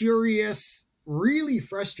curious, really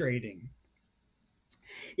frustrating,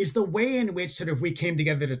 is the way in which sort of we came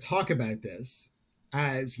together to talk about this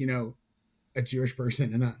as, you know, a Jewish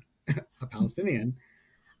person and a Palestinian,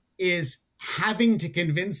 is having to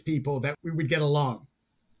convince people that we would get along.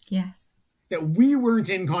 Yes. That we weren't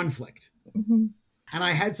in conflict. Mm-hmm. And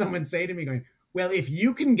I had someone say to me going, well, if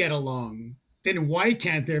you can get along, then why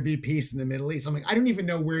can't there be peace in the Middle East? I'm like, I don't even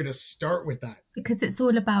know where to start with that. Because it's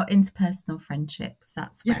all about interpersonal friendships.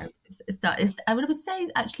 That's where it starts. I would say,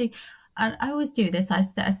 actually, I always do this. I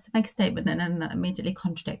make a statement and then immediately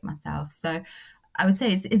contradict myself. So I would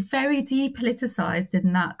say it's very depoliticized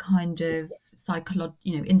in that kind of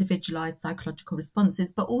individualized psychological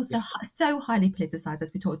responses, but also so highly politicized,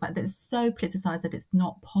 as we talked about, that it's so politicized that it's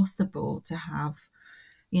not possible to have,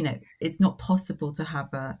 it's not possible to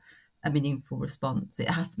have a meaningful response. It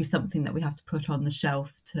has to be something that we have to put on the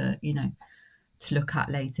shelf to to look at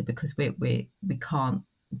later, because we can't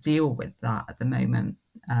deal with that at the moment.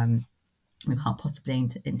 We can't possibly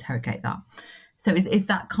interrogate that. So is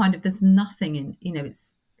that kind of, there's nothing in,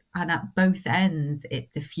 it's, and at both ends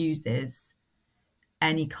it diffuses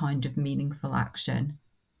any kind of meaningful action.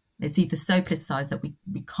 It's either so politicized that we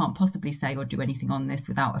can't possibly say or do anything on this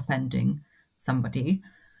without offending somebody.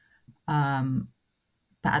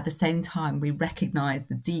 But at the same time, we recognise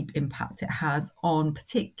the deep impact it has on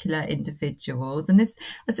particular individuals. And it's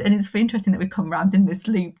very interesting that we've come around in this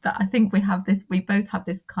loop, that I think we both have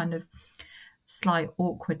this kind of slight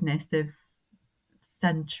awkwardness of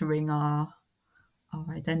centering our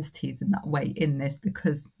identities in that way in this,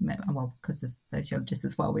 because as sociologists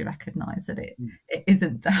as well, we recognise that it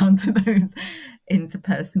isn't down to those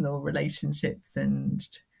interpersonal relationships and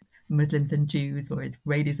Muslims and Jews, or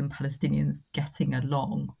Israelis and Palestinians getting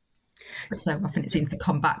along. So often it seems to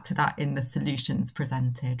come back to that in the solutions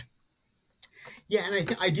presented. Yeah,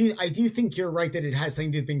 and I do think you're right that it has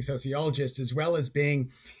something to do with being sociologists, as well as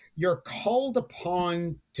being, you're called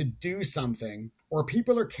upon to do something, or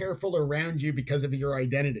people are careful around you because of your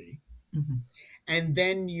identity. Mm-hmm. And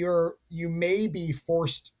then you may be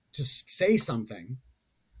forced to say something,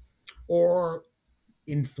 or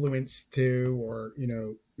influence to, or,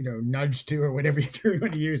 nudge to, or whatever term you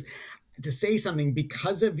want to use, to say something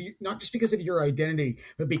because of you, not just because of your identity,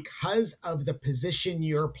 but because of the position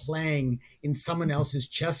you're playing in someone else's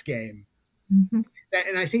chess game. Mm-hmm.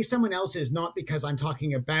 And I say someone else's not because I'm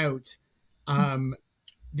talking about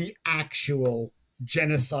the actual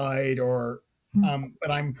genocide, or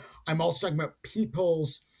but I'm also talking about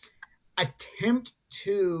people's attempt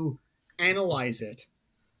to analyze it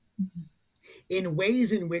in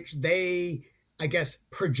ways in which they, I guess,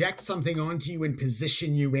 project something onto you and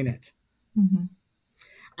position you in it. Mm-hmm.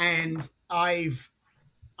 And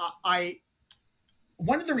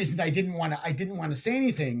one of the reasons I didn't want to say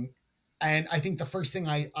anything, and I think the first thing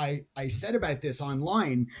I said about this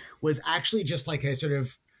online was actually just like a sort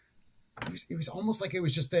of, it was almost like it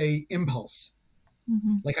was just a impulse.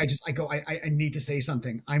 Mm-hmm. Like I need to say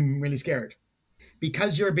something. I'm really scared.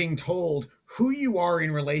 Because you're being told who you are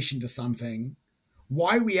in relation to something,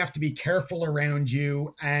 why we have to be careful around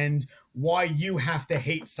you, and why you have to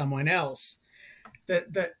hate someone else.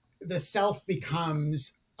 The self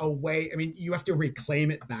becomes a way, you have to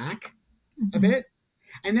reclaim it back a bit.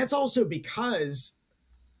 And that's also because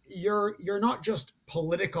you're not just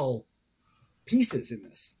political pieces in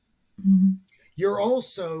this. Mm-hmm. We're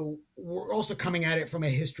also coming at it from a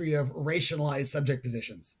history of racialized subject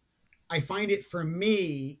positions. I find it, for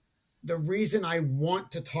me, the reason I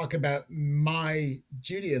want to talk about my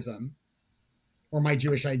Judaism or my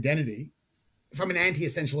Jewish identity from an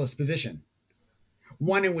anti-essentialist position,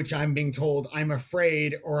 one in which I'm being told I'm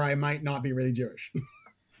afraid or I might not be really Jewish.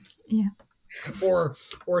 Yeah. or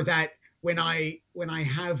that when I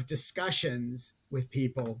have discussions with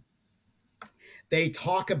people, they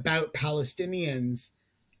talk about Palestinians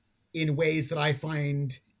in ways that I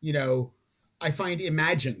find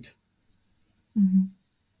imagined, Mm-hmm.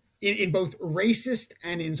 in both racist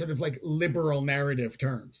and in sort of like liberal narrative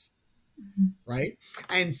terms. Mm-hmm. Right.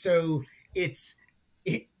 And so it's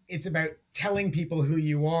about telling people who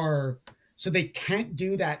you are so they can't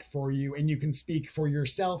do that for you, and you can speak for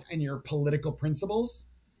yourself and your political principles.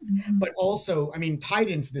 Mm-hmm. But also, I mean, tied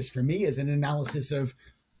into this for me is an analysis of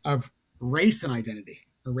race and identity,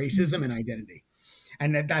 or racism and identity.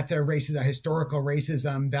 And that's a historical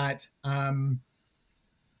racism that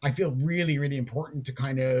I feel really, really important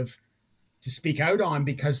to speak out on,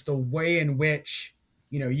 because the way in which,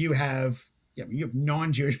 you have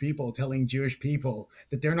non-Jewish people telling Jewish people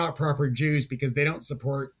that they're not proper Jews because they don't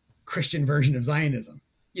support Christian version of Zionism.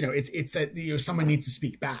 It's that someone needs to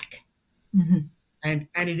speak back. Mm-hmm. And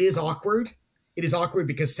it is awkward. It is awkward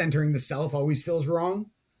because centering the self always feels wrong.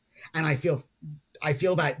 And I feel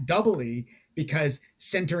that doubly because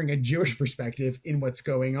centering a Jewish perspective in what's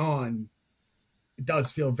going on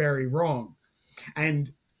does feel very wrong.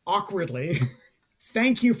 And awkwardly,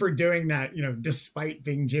 thank you for doing that, despite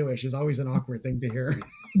being Jewish, is always an awkward thing to hear.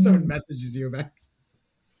 Someone messages you back.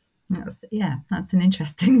 That's an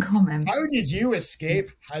interesting comment. How did you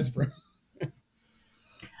escape Hasbro?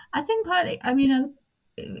 I think partly,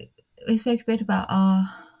 we spoke a bit about our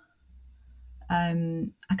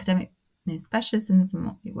academic specialisms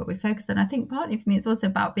and what we focus on. I think partly for me, it's also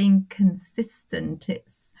about being consistent.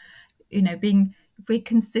 It's, if we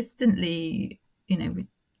consistently, we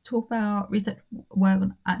talk about research work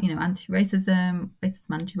on, anti-racism,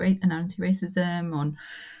 and anti-racism,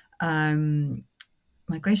 on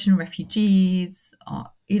migration and refugees, or,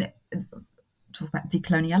 talk about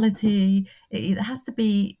decoloniality. It has to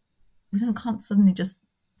be, can't suddenly just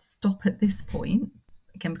stop at this point,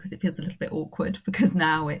 again, because it feels a little bit awkward, because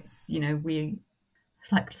now it's,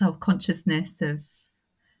 it's like self-consciousness of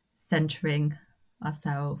centering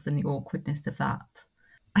ourselves and the awkwardness of that.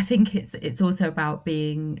 I think it's also about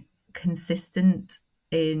being consistent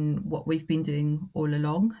in what we've been doing all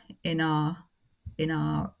along in our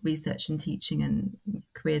research and teaching and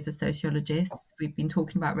careers as sociologists. We've been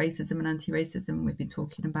talking about racism and anti-racism. We've been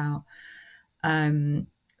talking about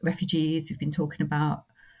refugees. We've been talking about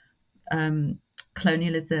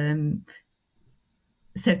colonialism.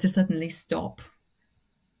 So to suddenly stop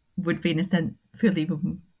would be, in a sense, feel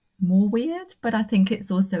even more weird. But I think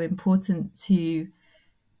it's also important to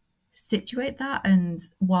situate that, and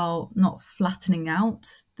while not flattening out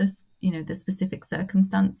this, the specific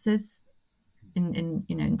circumstances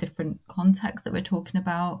in different contexts that we're talking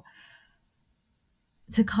about,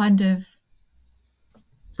 to kind of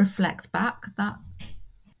reflect back that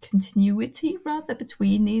continuity rather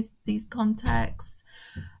between these contexts,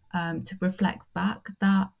 to reflect back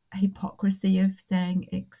that hypocrisy of saying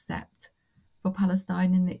except for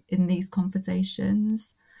Palestine in these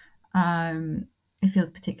conversations. It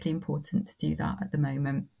feels particularly important to do that at the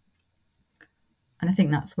moment, and I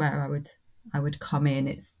think that's where I would come in.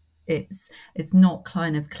 It's not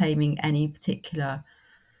kind of claiming any particular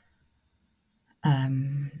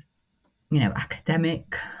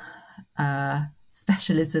academic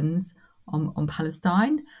specialisms on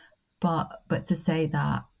Palestine, but to say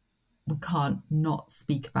that we can't not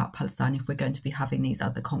speak about Palestine if we're going to be having these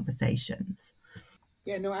other conversations.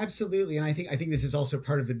 Yeah, no, absolutely. And I think this is also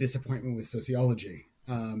part of the disappointment with sociology.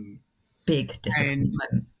 Big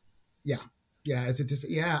disappointment.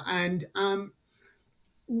 And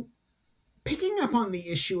picking up on the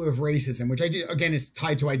issue of racism, which I do, again, is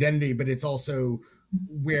tied to identity, but it's also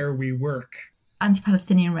where we work.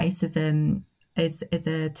 Anti-Palestinian racism is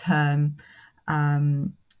a term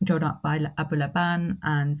drawn up by Abu Laban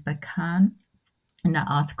and Bakan in that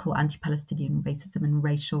article, Anti-Palestinian Racism and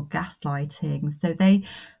Racial Gaslighting. So they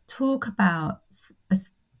talk about a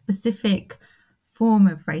specific form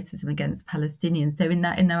of racism against Palestinians. So in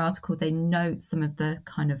their article, they note some of the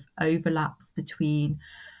kind of overlaps between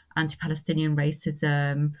anti-Palestinian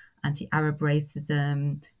racism, anti-Arab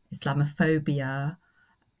racism, Islamophobia,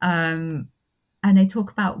 and they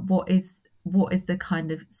talk about what is the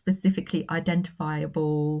kind of specifically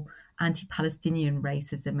identifiable anti-Palestinian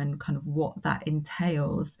racism and kind of what that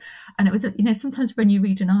entails. And it was, sometimes when you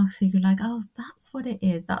read an article, you're like, oh, that's what it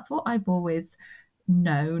is. That's what I've always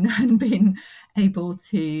known and been able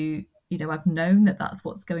to, I've known that that's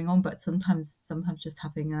what's going on. But sometimes just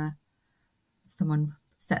having someone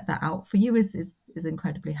set that out for you is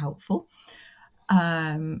incredibly helpful.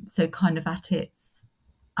 So kind of at its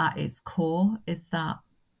core is that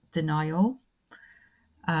denial.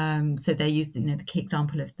 So they used, the key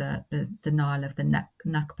example of the denial of the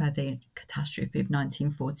Nakba, the catastrophe of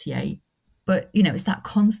 1948. But, it's that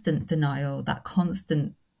constant denial that,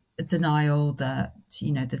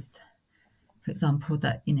 there's, for example,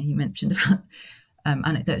 that, you mentioned about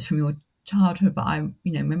anecdotes from your childhood, but I,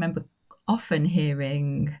 remember often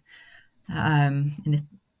hearing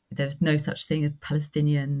there's no such thing as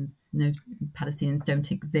Palestinians, no Palestinians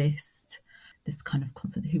don't exist, this kind of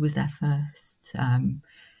constant, who was there first,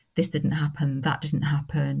 this didn't happen, that didn't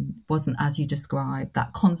happen, wasn't as you described,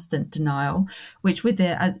 that constant denial, which with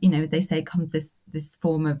it, they say comes this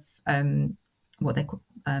form of what they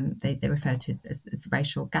refer to as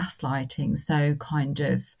racial gaslighting, so kind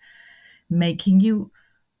of making you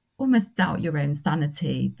almost doubt your own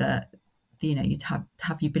sanity, that, you'd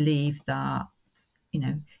have you believe that,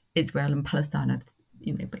 Israel and Palestine are,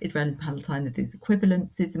 Israel and Palestine are these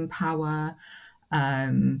equivalences in power,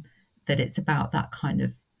 that it's about that kind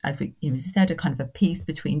of, as we said, a kind of a peace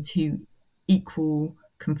between two equal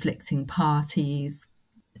conflicting parties.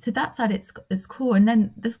 So that's at its core. And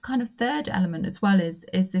then this kind of third element as well is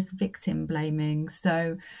this victim blaming.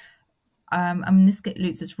 So this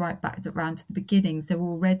loops us right back around to the beginning. So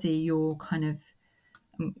already you're kind of,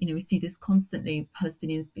 we see this constantly,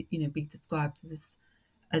 Palestinians, being described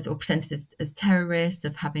as or presented as terrorists,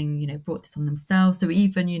 of having, brought this on themselves. So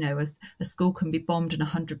even, as a school can be bombed and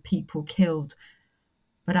 100 people killed,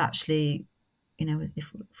 but actually,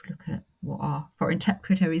 if we look at what our foreign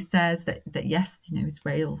secretary says, that yes,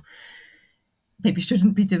 Israel maybe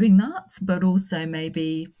shouldn't be doing that, but also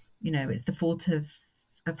maybe, it's the fault of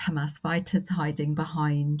Hamas fighters hiding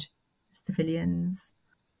behind civilians.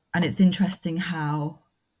 And it's interesting how,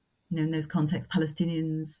 in those contexts,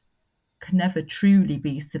 Palestinians can never truly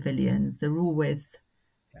be civilians. They're always,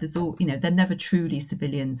 they're never truly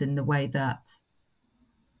civilians in the way that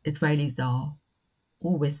Israelis are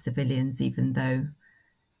always civilians, even though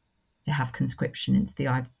they have conscription into the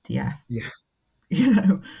IDF.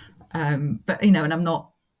 Yeah. But, and I'm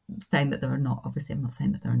not saying that there are not, obviously I'm not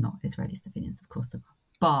saying that there are not Israeli civilians, of course there are.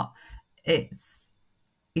 But it's,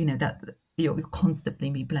 that you're constantly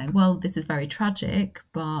be blamed. Well, this is very tragic,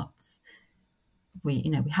 but we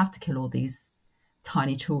have to kill all these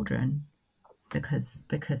tiny children because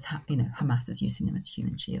Hamas is using them as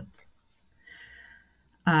human shields.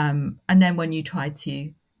 And then when you try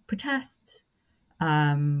to protest,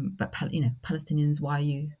 but Palestinians, why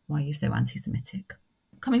are you so anti-Semitic?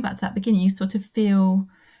 Coming back to that beginning, you sort of feel,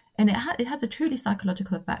 and it has a truly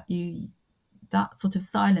psychological effect. That sort of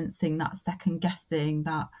silencing, that second guessing,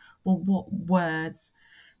 that, well, what words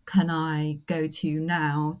can I go to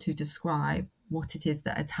now to describe what it is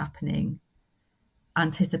that is happening,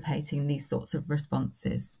 anticipating these sorts of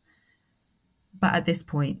responses. But at this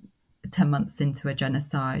point, 10 months into a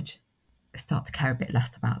genocide, I start to care a bit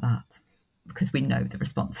less about that, because we know the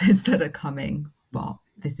responses that are coming, but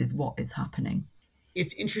this is what is happening.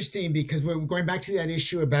 It's interesting because we're going back to that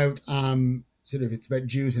issue about it's about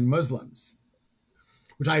Jews and Muslims,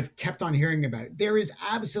 which I've kept on hearing about. There is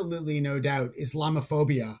absolutely no doubt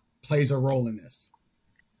Islamophobia plays a role in this.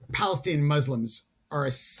 Palestinian Muslims are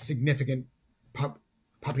a significant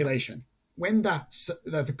population. When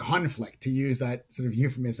the conflict, to use that sort of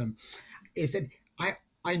euphemism, is that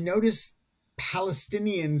I notice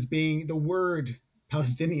Palestinians being, the word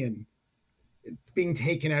Palestinian being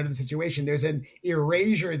taken out of the situation. There's an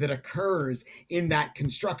erasure that occurs in that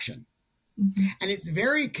construction. Mm-hmm. And it's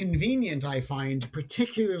very convenient, I find,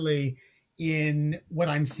 particularly in what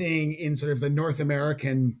I'm seeing in sort of the North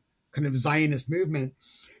American kind of Zionist movement,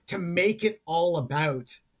 to make it all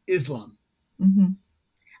about Islam. Mm-hmm.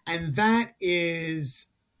 And that is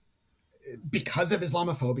because of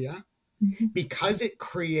Islamophobia, mm-hmm. because it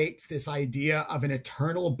creates this idea of an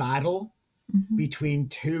eternal battle mm-hmm. between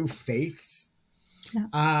two faiths,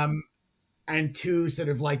 yeah. And two sort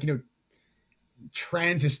of like,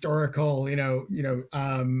 trans-historical,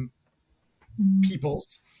 mm-hmm.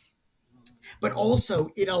 peoples. But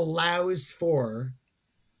also it allows for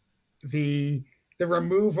the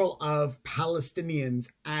removal of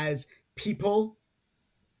Palestinians as people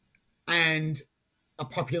and a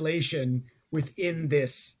population within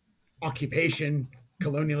this occupation,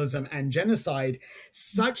 colonialism, and genocide,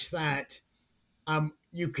 such that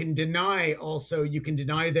you can deny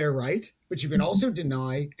their right, but you can also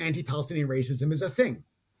deny anti-Palestinian racism as a thing.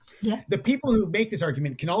 Yeah. The people who make this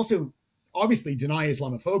argument can also obviously deny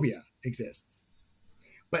Islamophobia exists,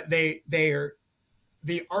 but the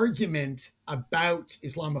argument about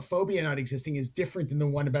Islamophobia not existing is different than the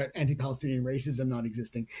one about anti-Palestinian racism not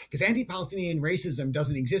existing, because anti-Palestinian racism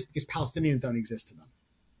doesn't exist because Palestinians don't exist to them.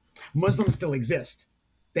 Muslims still exist.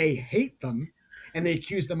 They hate them and they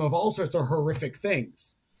accuse them of all sorts of horrific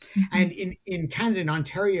things. And in Canada and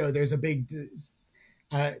Ontario, there's a big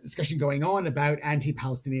discussion going on about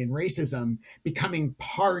anti-Palestinian racism becoming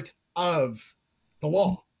part of the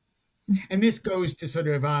law. And this goes to sort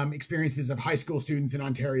of experiences of high school students in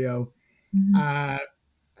Ontario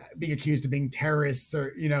being accused of being terrorists,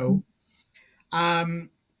 or,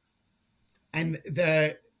 and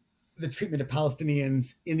the treatment of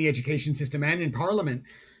Palestinians in the education system and in Parliament.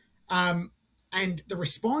 And the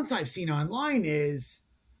response I've seen online is,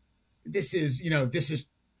 they're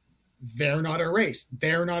not a race.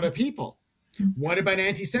 They're not a people. What about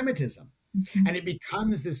anti-Semitism? And it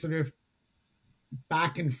becomes this sort of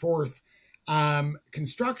back and forth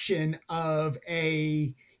construction of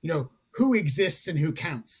who exists and who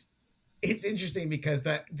counts. It's interesting because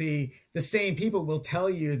the same people will tell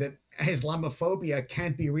you that Islamophobia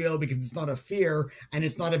can't be real because it's not a fear, and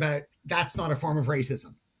that's not a form of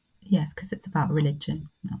racism. Yeah, because it's about religion.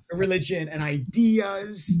 No. Religion and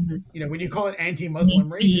ideas. When you call it anti-Muslim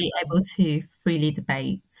racism, be able to freely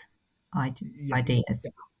debate ideas.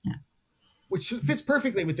 Yeah. Which fits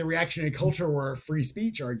perfectly with the reactionary culture war free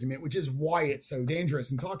speech argument, which is why it's so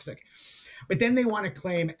dangerous and toxic. But then they want to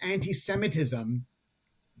claim anti-Semitism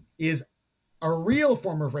is a real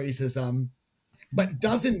form of racism, but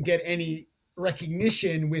doesn't get any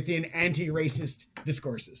recognition within anti-racist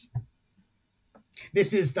discourses.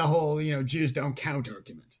 This is the whole, Jews don't count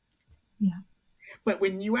argument. Yeah. But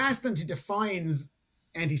when you ask them to define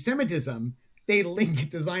anti-Semitism, they link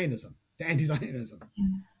it to Zionism, to anti-Zionism. Yeah.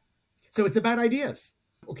 So it's about ideas.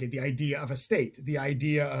 Okay, the idea of a state, the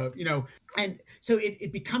idea of, and so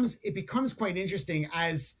it becomes quite interesting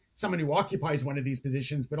as someone who occupies one of these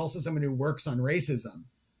positions, but also someone who works on racism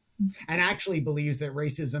and actually believes that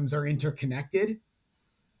racisms are interconnected,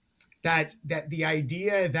 that the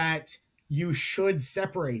idea that you should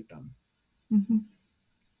separate them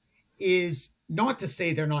is not to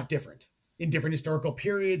say they're not different in different historical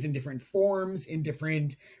periods, in different forms, in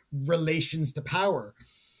different relations to power,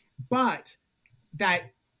 but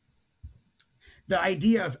that the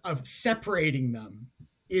idea of separating them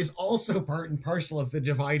is also part and parcel of the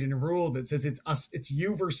divide and rule that says it's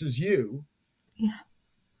you versus you. Yeah.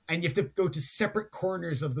 And you have to go to separate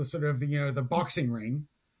corners of the sort of the boxing ring.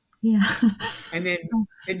 Yeah.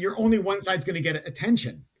 And you're only one side's going to get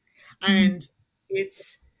attention. And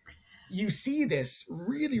you see this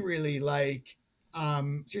really, really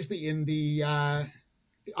seriously in the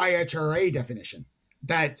IHRA definition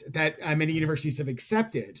that many universities have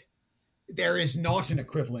accepted. There is not an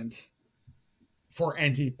equivalent for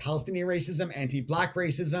anti-Palestinian racism, anti-Black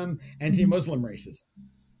racism, anti-Muslim racism.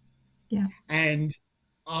 Yeah. And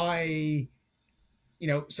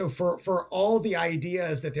so for all the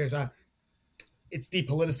ideas that it's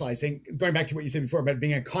depoliticizing, going back to what you said before about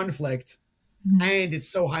being a conflict, and it's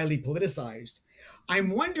so highly politicized, I'm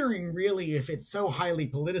wondering really if it's so highly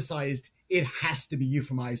politicized, it has to be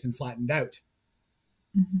euphemized and flattened out.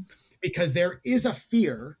 Because there is a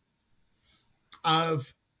fear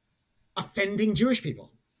of offending Jewish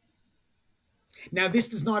people. Now,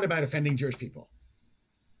 this is not about offending Jewish people.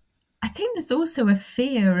 I think there's also a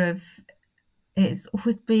fear of it's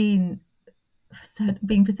always being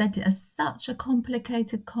presented as such a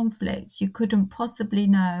complicated conflict. You couldn't possibly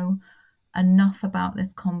know enough about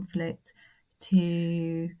this conflict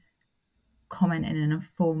to comment in an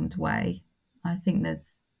informed way. I think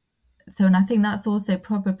and I think that's also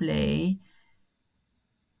probably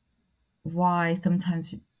why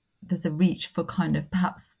sometimes there's a reach for kind of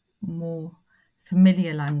perhaps more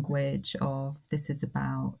familiar language of this is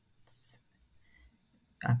about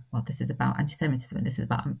anti-Semitism, this is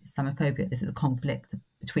about Islamophobia, this is a conflict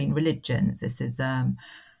between religions, this is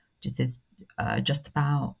just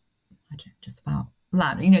about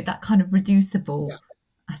land, that kind of reducible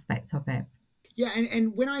aspect of it. Yeah,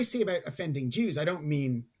 and when I say about offending Jews, I don't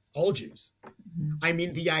mean all Jews. I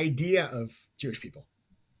mean the idea of Jewish people.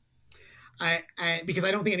 Because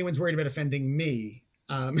I don't think anyone's worried about offending me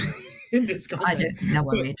in this context. I don't think they're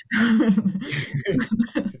worried.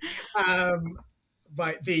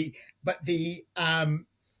 But the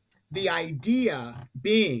idea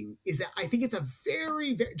being is that I think it's a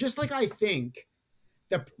very, very, just like I think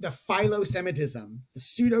the philo-Semitism, the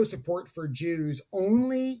pseudo support for Jews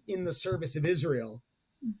only in the service of Israel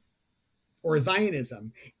or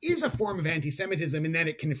Zionism is a form of anti-Semitism in that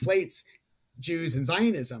it conflates Jews and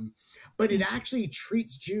Zionism, but it actually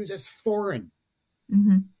treats Jews as foreign.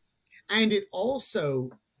 And it also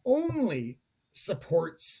only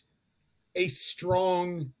supports a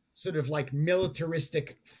strong sort of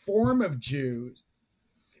militaristic form of Jews,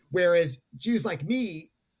 whereas Jews like me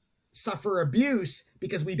suffer abuse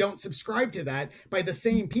because we don't subscribe to that by the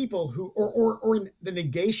same people who, or in the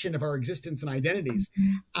negation of our existence and identities.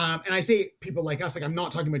 And I say people like us, like I'm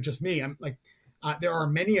not talking about just me. I'm like, there are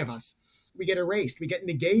many of us. We get erased. We get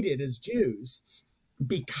negated as Jews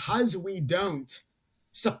because we don't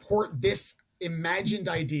support this imagined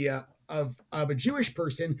idea of a Jewish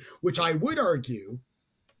person, which I would argue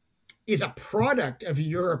is a product of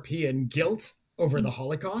European guilt over the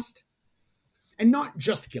Holocaust. And not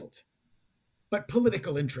just guilt, but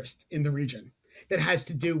political interest in the region that has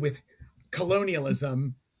to do with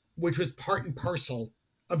colonialism, which was part and parcel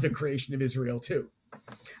of the creation of Israel too.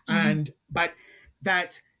 But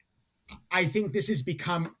that I think this has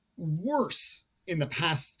become worse in the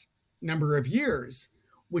past number of years,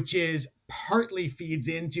 which is partly feeds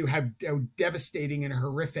into how devastating and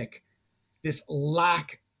horrific this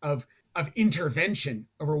lack of intervention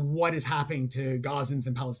over what is happening to Gazans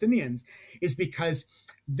and Palestinians is because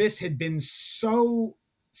this had been so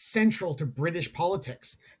central to British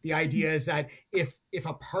politics. The idea is that if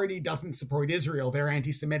a party doesn't support Israel, they're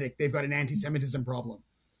anti-Semitic. They've got an anti-Semitism problem.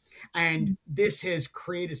 And this has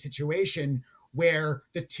created a situation where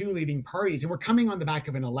the two leading parties, and we're coming on the back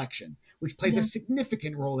of an election, which plays a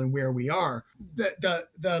significant role in where we are.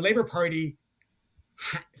 The Labour Party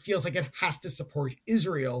feels like it has to support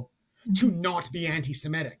Israel to not be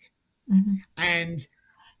anti-Semitic. And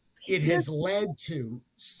it has led to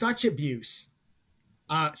such abuse,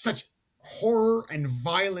 such horror and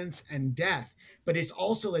violence and death, but it's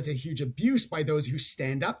also led to huge abuse by those who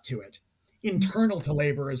stand up to it, internal to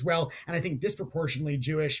Labour as well. And I think disproportionately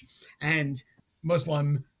Jewish and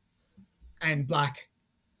Muslim and Black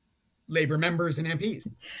Labour members and MPs.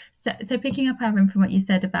 So picking up, Aaron, from what you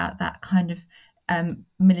said about that kind of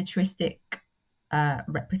militaristic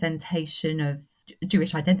representation of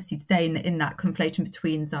Jewish identity today in that conflation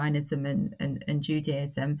between Zionism and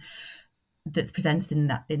Judaism that's presented in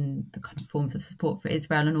the kind of forms of support for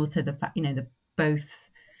Israel, and also the fact, both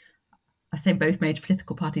major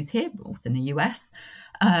political parties here, but also in the US,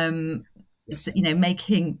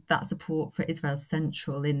 making that support for Israel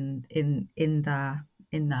central in their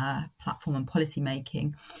platform and policy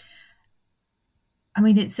making. I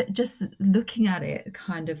mean, it's just looking at it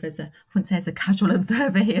kind of as I wouldn't say as a casual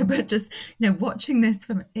observer here, but just, watching this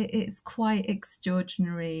it's quite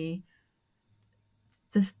extraordinary,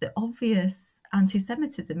 just the obvious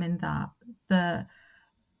anti-Semitism in that. I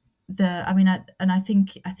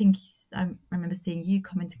think I remember seeing you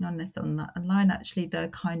commenting on this online, actually, the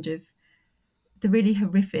kind of the really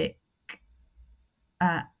horrific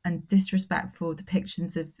and disrespectful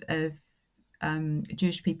depictions of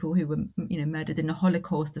Jewish people who were, murdered in the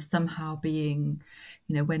Holocaust as somehow being,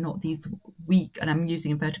 we're not these weak, and I'm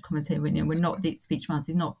using inverted commas here, we're not the speech marks,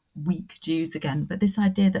 they're not weak Jews again. But this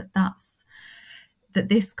idea that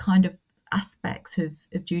this kind of aspect of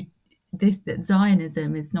that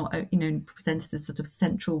Zionism is not, presented as sort of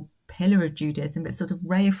central pillar of Judaism, but sort of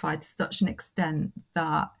reified to such an extent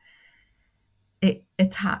that it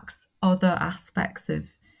attacks other aspects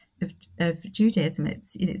of Judaism. It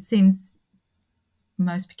seems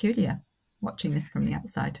most peculiar watching this from the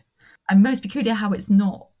outside, and most peculiar how it's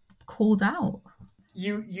not called out.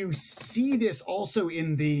 You see this also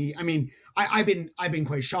in the. I mean, I've been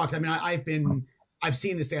quite shocked. I mean, I've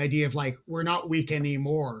seen this, the idea of like, we're not weak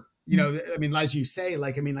anymore. I mean, as you say,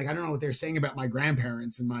 I don't know what they're saying about my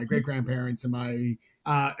grandparents and my great grandparents and the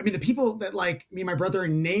people that like me and my brother are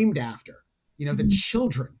named after. The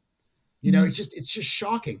children. It's just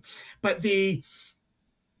shocking. But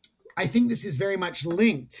I think this is very much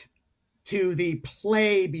linked to the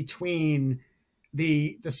play between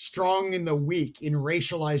the strong and the weak in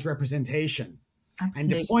racialized representation. Absolutely.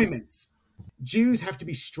 And deployments. Jews have to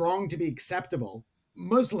be strong to be acceptable.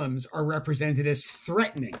 Muslims are represented as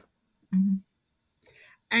threatening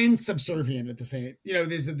and subservient at the same.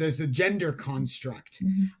 There's a gender construct,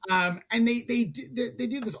 and they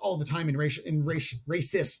do this all the time in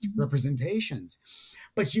racist representations.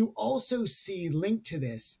 But you also see linked to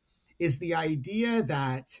this is the idea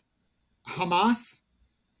that Hamas,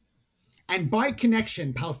 and by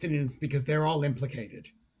connection Palestinians, because they're all implicated,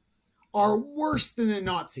 are worse than the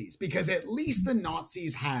Nazis, because at least the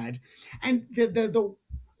Nazis had, and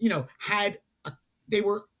they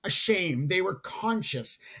were ashamed, they were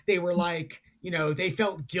conscious, they were like, they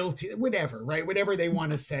felt guilty, whatever, right? Whatever they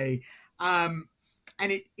want to say. And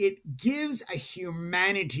it gives a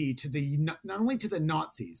humanity to not only to the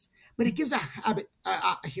Nazis, but it gives a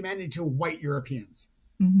humanity to white Europeans.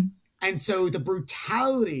 And so the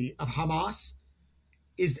brutality of Hamas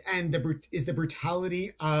is the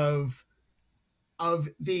brutality of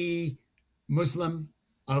the Muslim,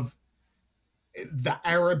 of the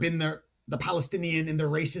Arab in the Palestinian in the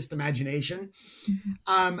racist imagination,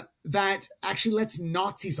 that actually lets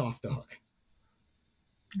Nazis off the hook.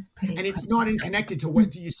 And it's not connected to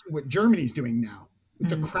what do you see what Germany's doing now with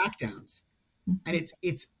the crackdowns. And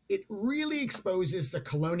it really exposes the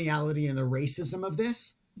coloniality and the racism of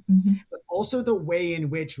this, but also the way in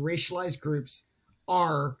which racialized groups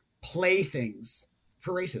are playthings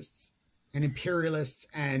for racists and imperialists.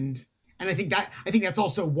 And I think that's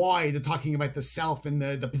also why the talking about the self and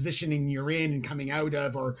the positioning you're in and coming out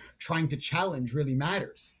of or trying to challenge really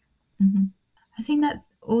matters. I think that's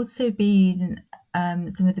also been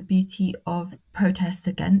some of the beauty of protests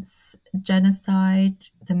against genocide,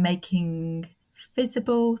 the making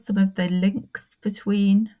visible some of the links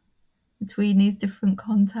between these different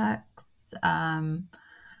contexts. I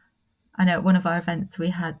know at one of our events we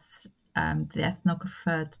had the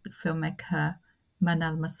ethnographer, the filmmaker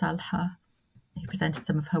Manal Masalha, who presented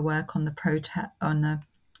some of her work on the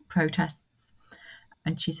protests,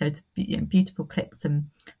 and she showed beautiful clips and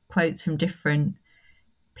quotes from different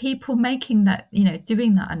people making that,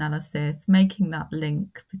 doing that analysis, making that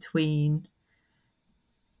link between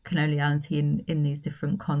coloniality in these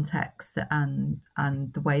different contexts and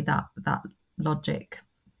the way that logic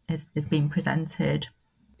is being presented.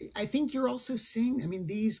 I think you're also seeing,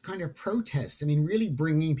 these kind of protests, really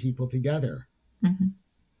bringing people together.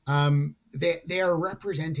 They are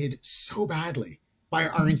represented so badly by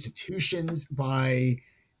our institutions, by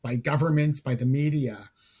governments, by the media.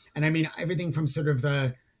 And everything from sort of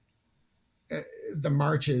the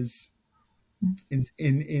marches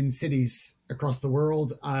in cities across the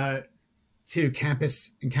world to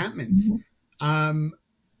campus encampments,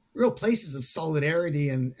 real places of solidarity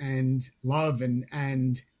and love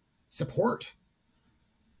and support.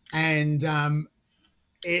 And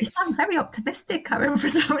you sound very optimistic, Aaron, for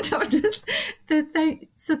someone just to say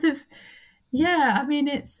sort of, yeah.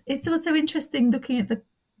 It's also interesting looking at the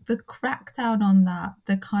crackdown on that,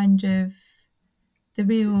 the kind of the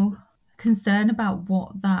real concern about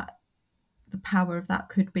what the power of that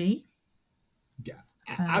could be. Yeah,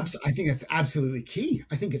 I think that's absolutely key.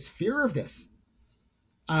 I think it's fear of this.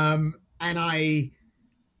 And I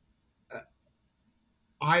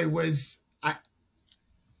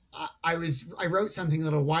wrote something a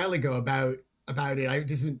little while ago about it. I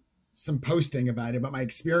just been some posting about it, about my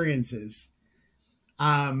experiences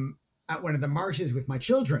at one of the marches with my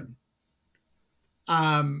children.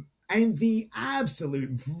 And the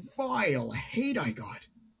absolute vile hate I got.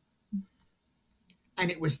 And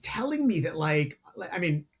it was telling me that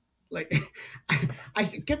I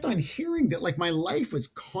kept on hearing that my life was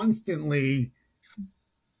constantly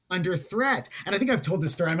under threat. And I think I've told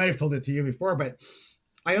this story. I might have told it to you before, but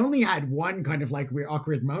I only had one kind of weird,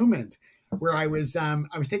 awkward moment where I was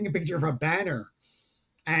taking a picture of a banner.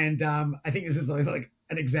 And I think this is like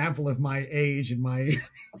an example of my age and my,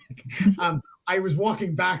 I was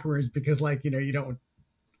walking backwards because you don't,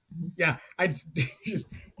 yeah, I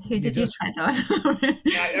just. Who did you tread on?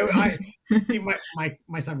 Yeah,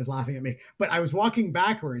 my son was laughing at me, but I was walking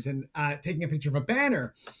backwards and taking a picture of a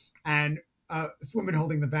banner, and this woman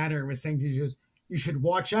holding the banner was saying to me, "You should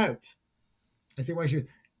watch out." I said, "Why should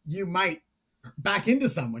you might back into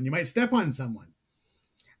someone? You might step on someone,"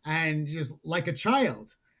 and just like a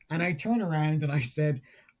child. And I turn around and I said,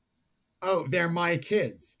 "Oh, they're my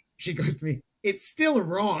kids." She goes to me, "It's still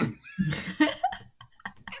wrong."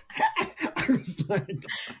 I was like,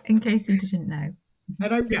 in case you didn't know.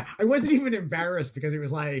 And I wasn't even embarrassed because it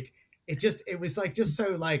was just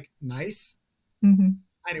so nice. And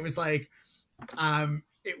it was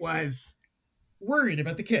it was worried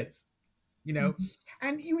about the kids,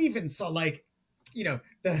 and you even saw the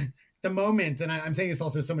moment, and I'm saying this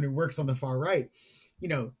also as someone who works on the far right,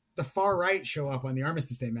 the far right show up on the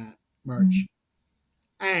Armistice Day march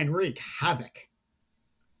and wreak havoc.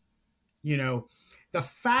 The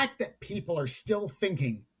fact that people are still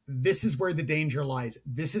thinking this is where the danger lies,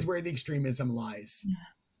 this is where the extremism lies,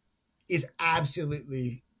 is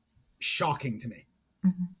absolutely shocking to me.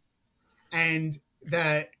 And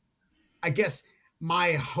I guess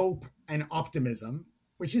my hope and optimism,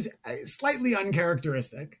 which is slightly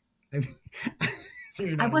uncharacteristic. So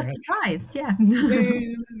I was surprised, yeah.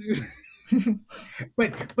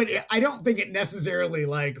 But I don't think it necessarily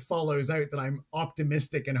follows out that I'm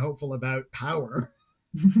optimistic and hopeful about power.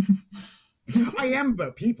 I am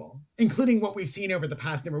about people, including what we've seen over the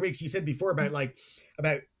past number of weeks. You said before about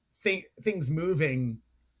things moving,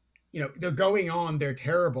 they're going on, they're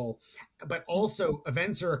terrible, but also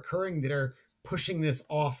events are occurring that are pushing this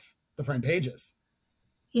off the front pages.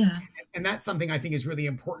 Yeah. And that's something I think is really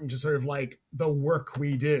important to sort of the work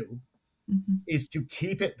we do is to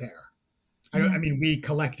keep it there. I mean, we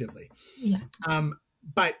collectively. Yeah.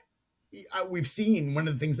 But we've seen one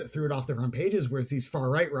of the things that threw it off the front pages was these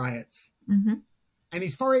far-right riots and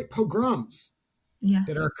these far-right pogroms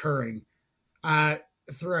that are occurring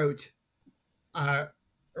throughout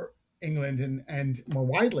England and more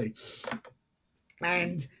widely.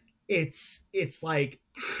 And it's like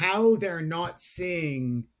how they're not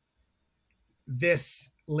seeing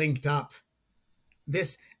this linked up.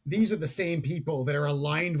 These are the same people that are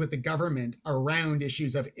aligned with the government around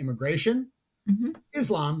issues of immigration,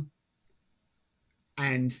 Islam,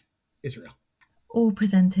 and Israel. All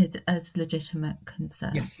presented as legitimate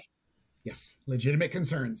concerns. Yes, legitimate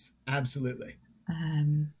concerns, absolutely.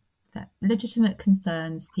 Legitimate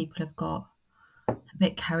concerns people have got a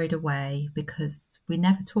bit carried away because we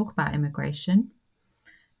never talk about immigration.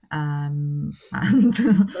 And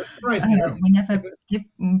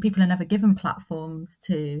people are never given platforms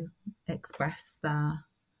to express their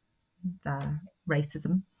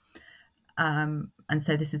racism. And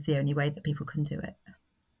so this is the only way that people can do it.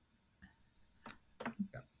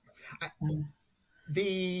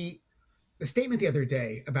 The statement the other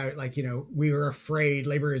day about we were afraid,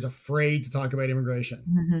 Labour is afraid to talk about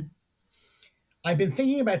immigration. I've been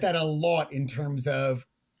thinking about that a lot in terms of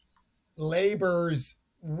Labour's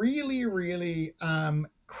really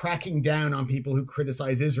cracking down on people who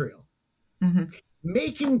criticize Israel,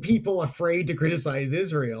 making people afraid to criticize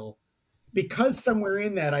Israel, because somewhere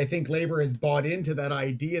in that, I think Labour has bought into that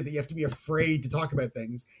idea that you have to be afraid to talk about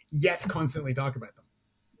things, yet constantly talk about them.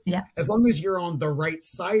 Yeah. As long as you're on the right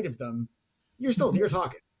side of them, you're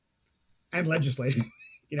talking and legislating,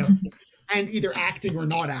 and either acting or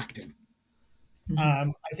not acting.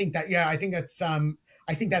 I think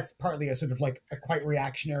that's partly a sort of like a quite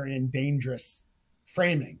reactionary and dangerous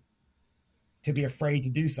framing, to be afraid to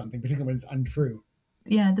do something, particularly when it's untrue.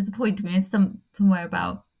 Yeah, there's a point to me somewhere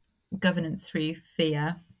about governance through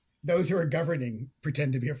fear. Those who are governing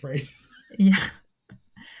pretend to be afraid.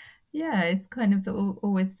 Yeah, it's kind of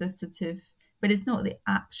always the sort of, but it's not the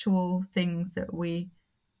actual things that we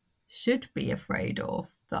should be afraid of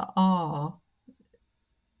that are,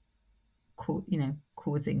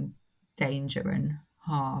 causing danger and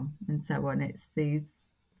harm and so on. It's these,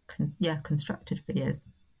 constructed fears.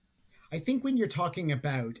 I think when you're talking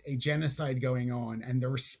about a genocide going on and the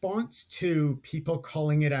response to people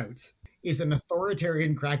calling it out is an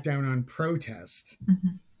authoritarian crackdown on protest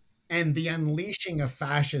and the unleashing of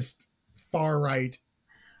fascist far-right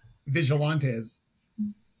vigilantes,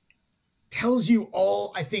 tells you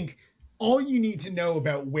all you need to know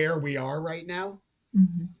about where we are right now,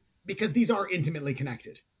 because these are intimately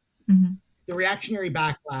connected. The reactionary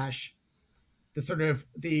backlash,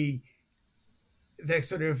 the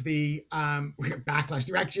backlash,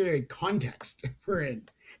 the reactionary context we're in,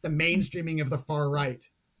 the mainstreaming of the far right,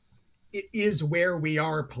 it is where we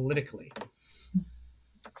are politically.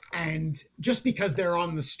 And just because they're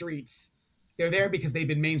on the streets, they're there because they've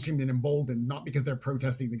been mainstreamed and emboldened, not because they're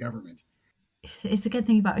protesting the government. It's a good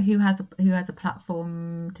thing about who has a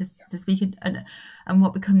platform to speak, and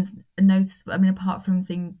what becomes a noticeable. I mean, apart from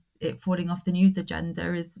it falling off the news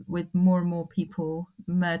agenda, is with more and more people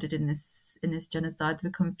murdered in this genocide,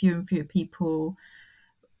 there become fewer and fewer people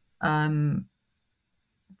there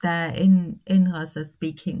in Gaza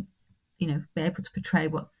speaking, be able to portray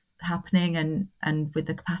what's happening and with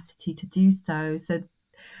the capacity to do so. So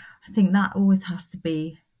I think that always has to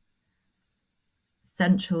be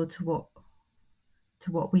central to what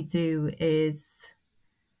we do. Is,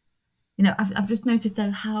 I've just noticed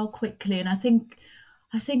though how quickly, and I think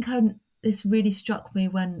this really struck me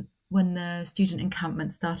when the student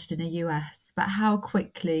encampment started in the US, but how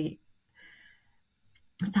quickly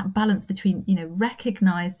it's that balance between,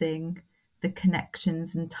 recognising the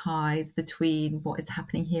connections and ties between what is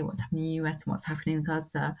happening here, what's happening in the US and what's happening in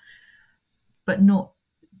Gaza, but not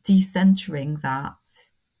decentering that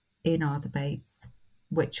in our debates,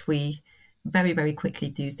 which we very, very quickly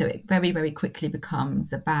do. So it very, very quickly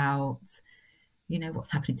becomes about,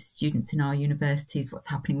 what's happening to students in our universities, what's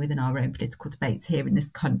happening within our own political debates here in this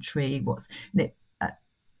country,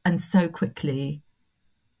 and so quickly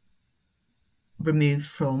removed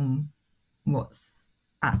from what's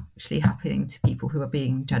actually happening to people who are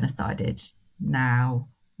being genocided now,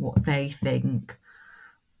 what they think,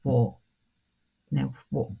 what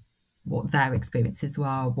their experiences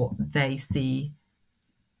were, what they see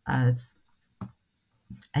as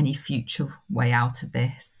any future way out of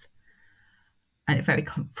this. And it very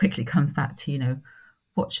quickly comes back to,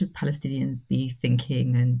 what should Palestinians be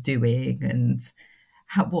thinking and doing, and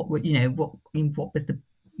what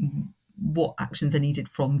actions are needed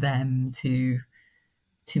from them to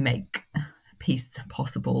make peace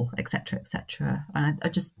possible, etc., etc. And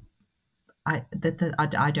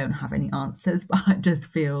I don't have any answers, but I just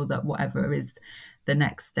feel that whatever is the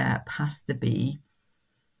next step has to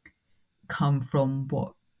come from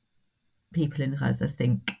what people in Gaza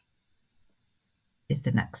think is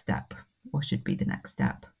the next step or should be the next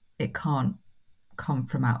step. It can't come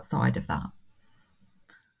from outside of that.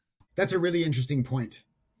 That's a really interesting point,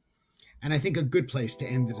 and I think a good place to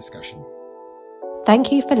end the discussion.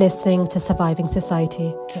 Thank you for listening to Surviving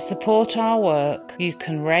Society. To support our work, you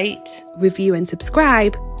can rate, review and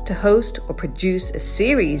subscribe to host or produce a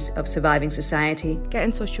series of Surviving Society. Get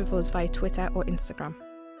in touch with us via Twitter or Instagram.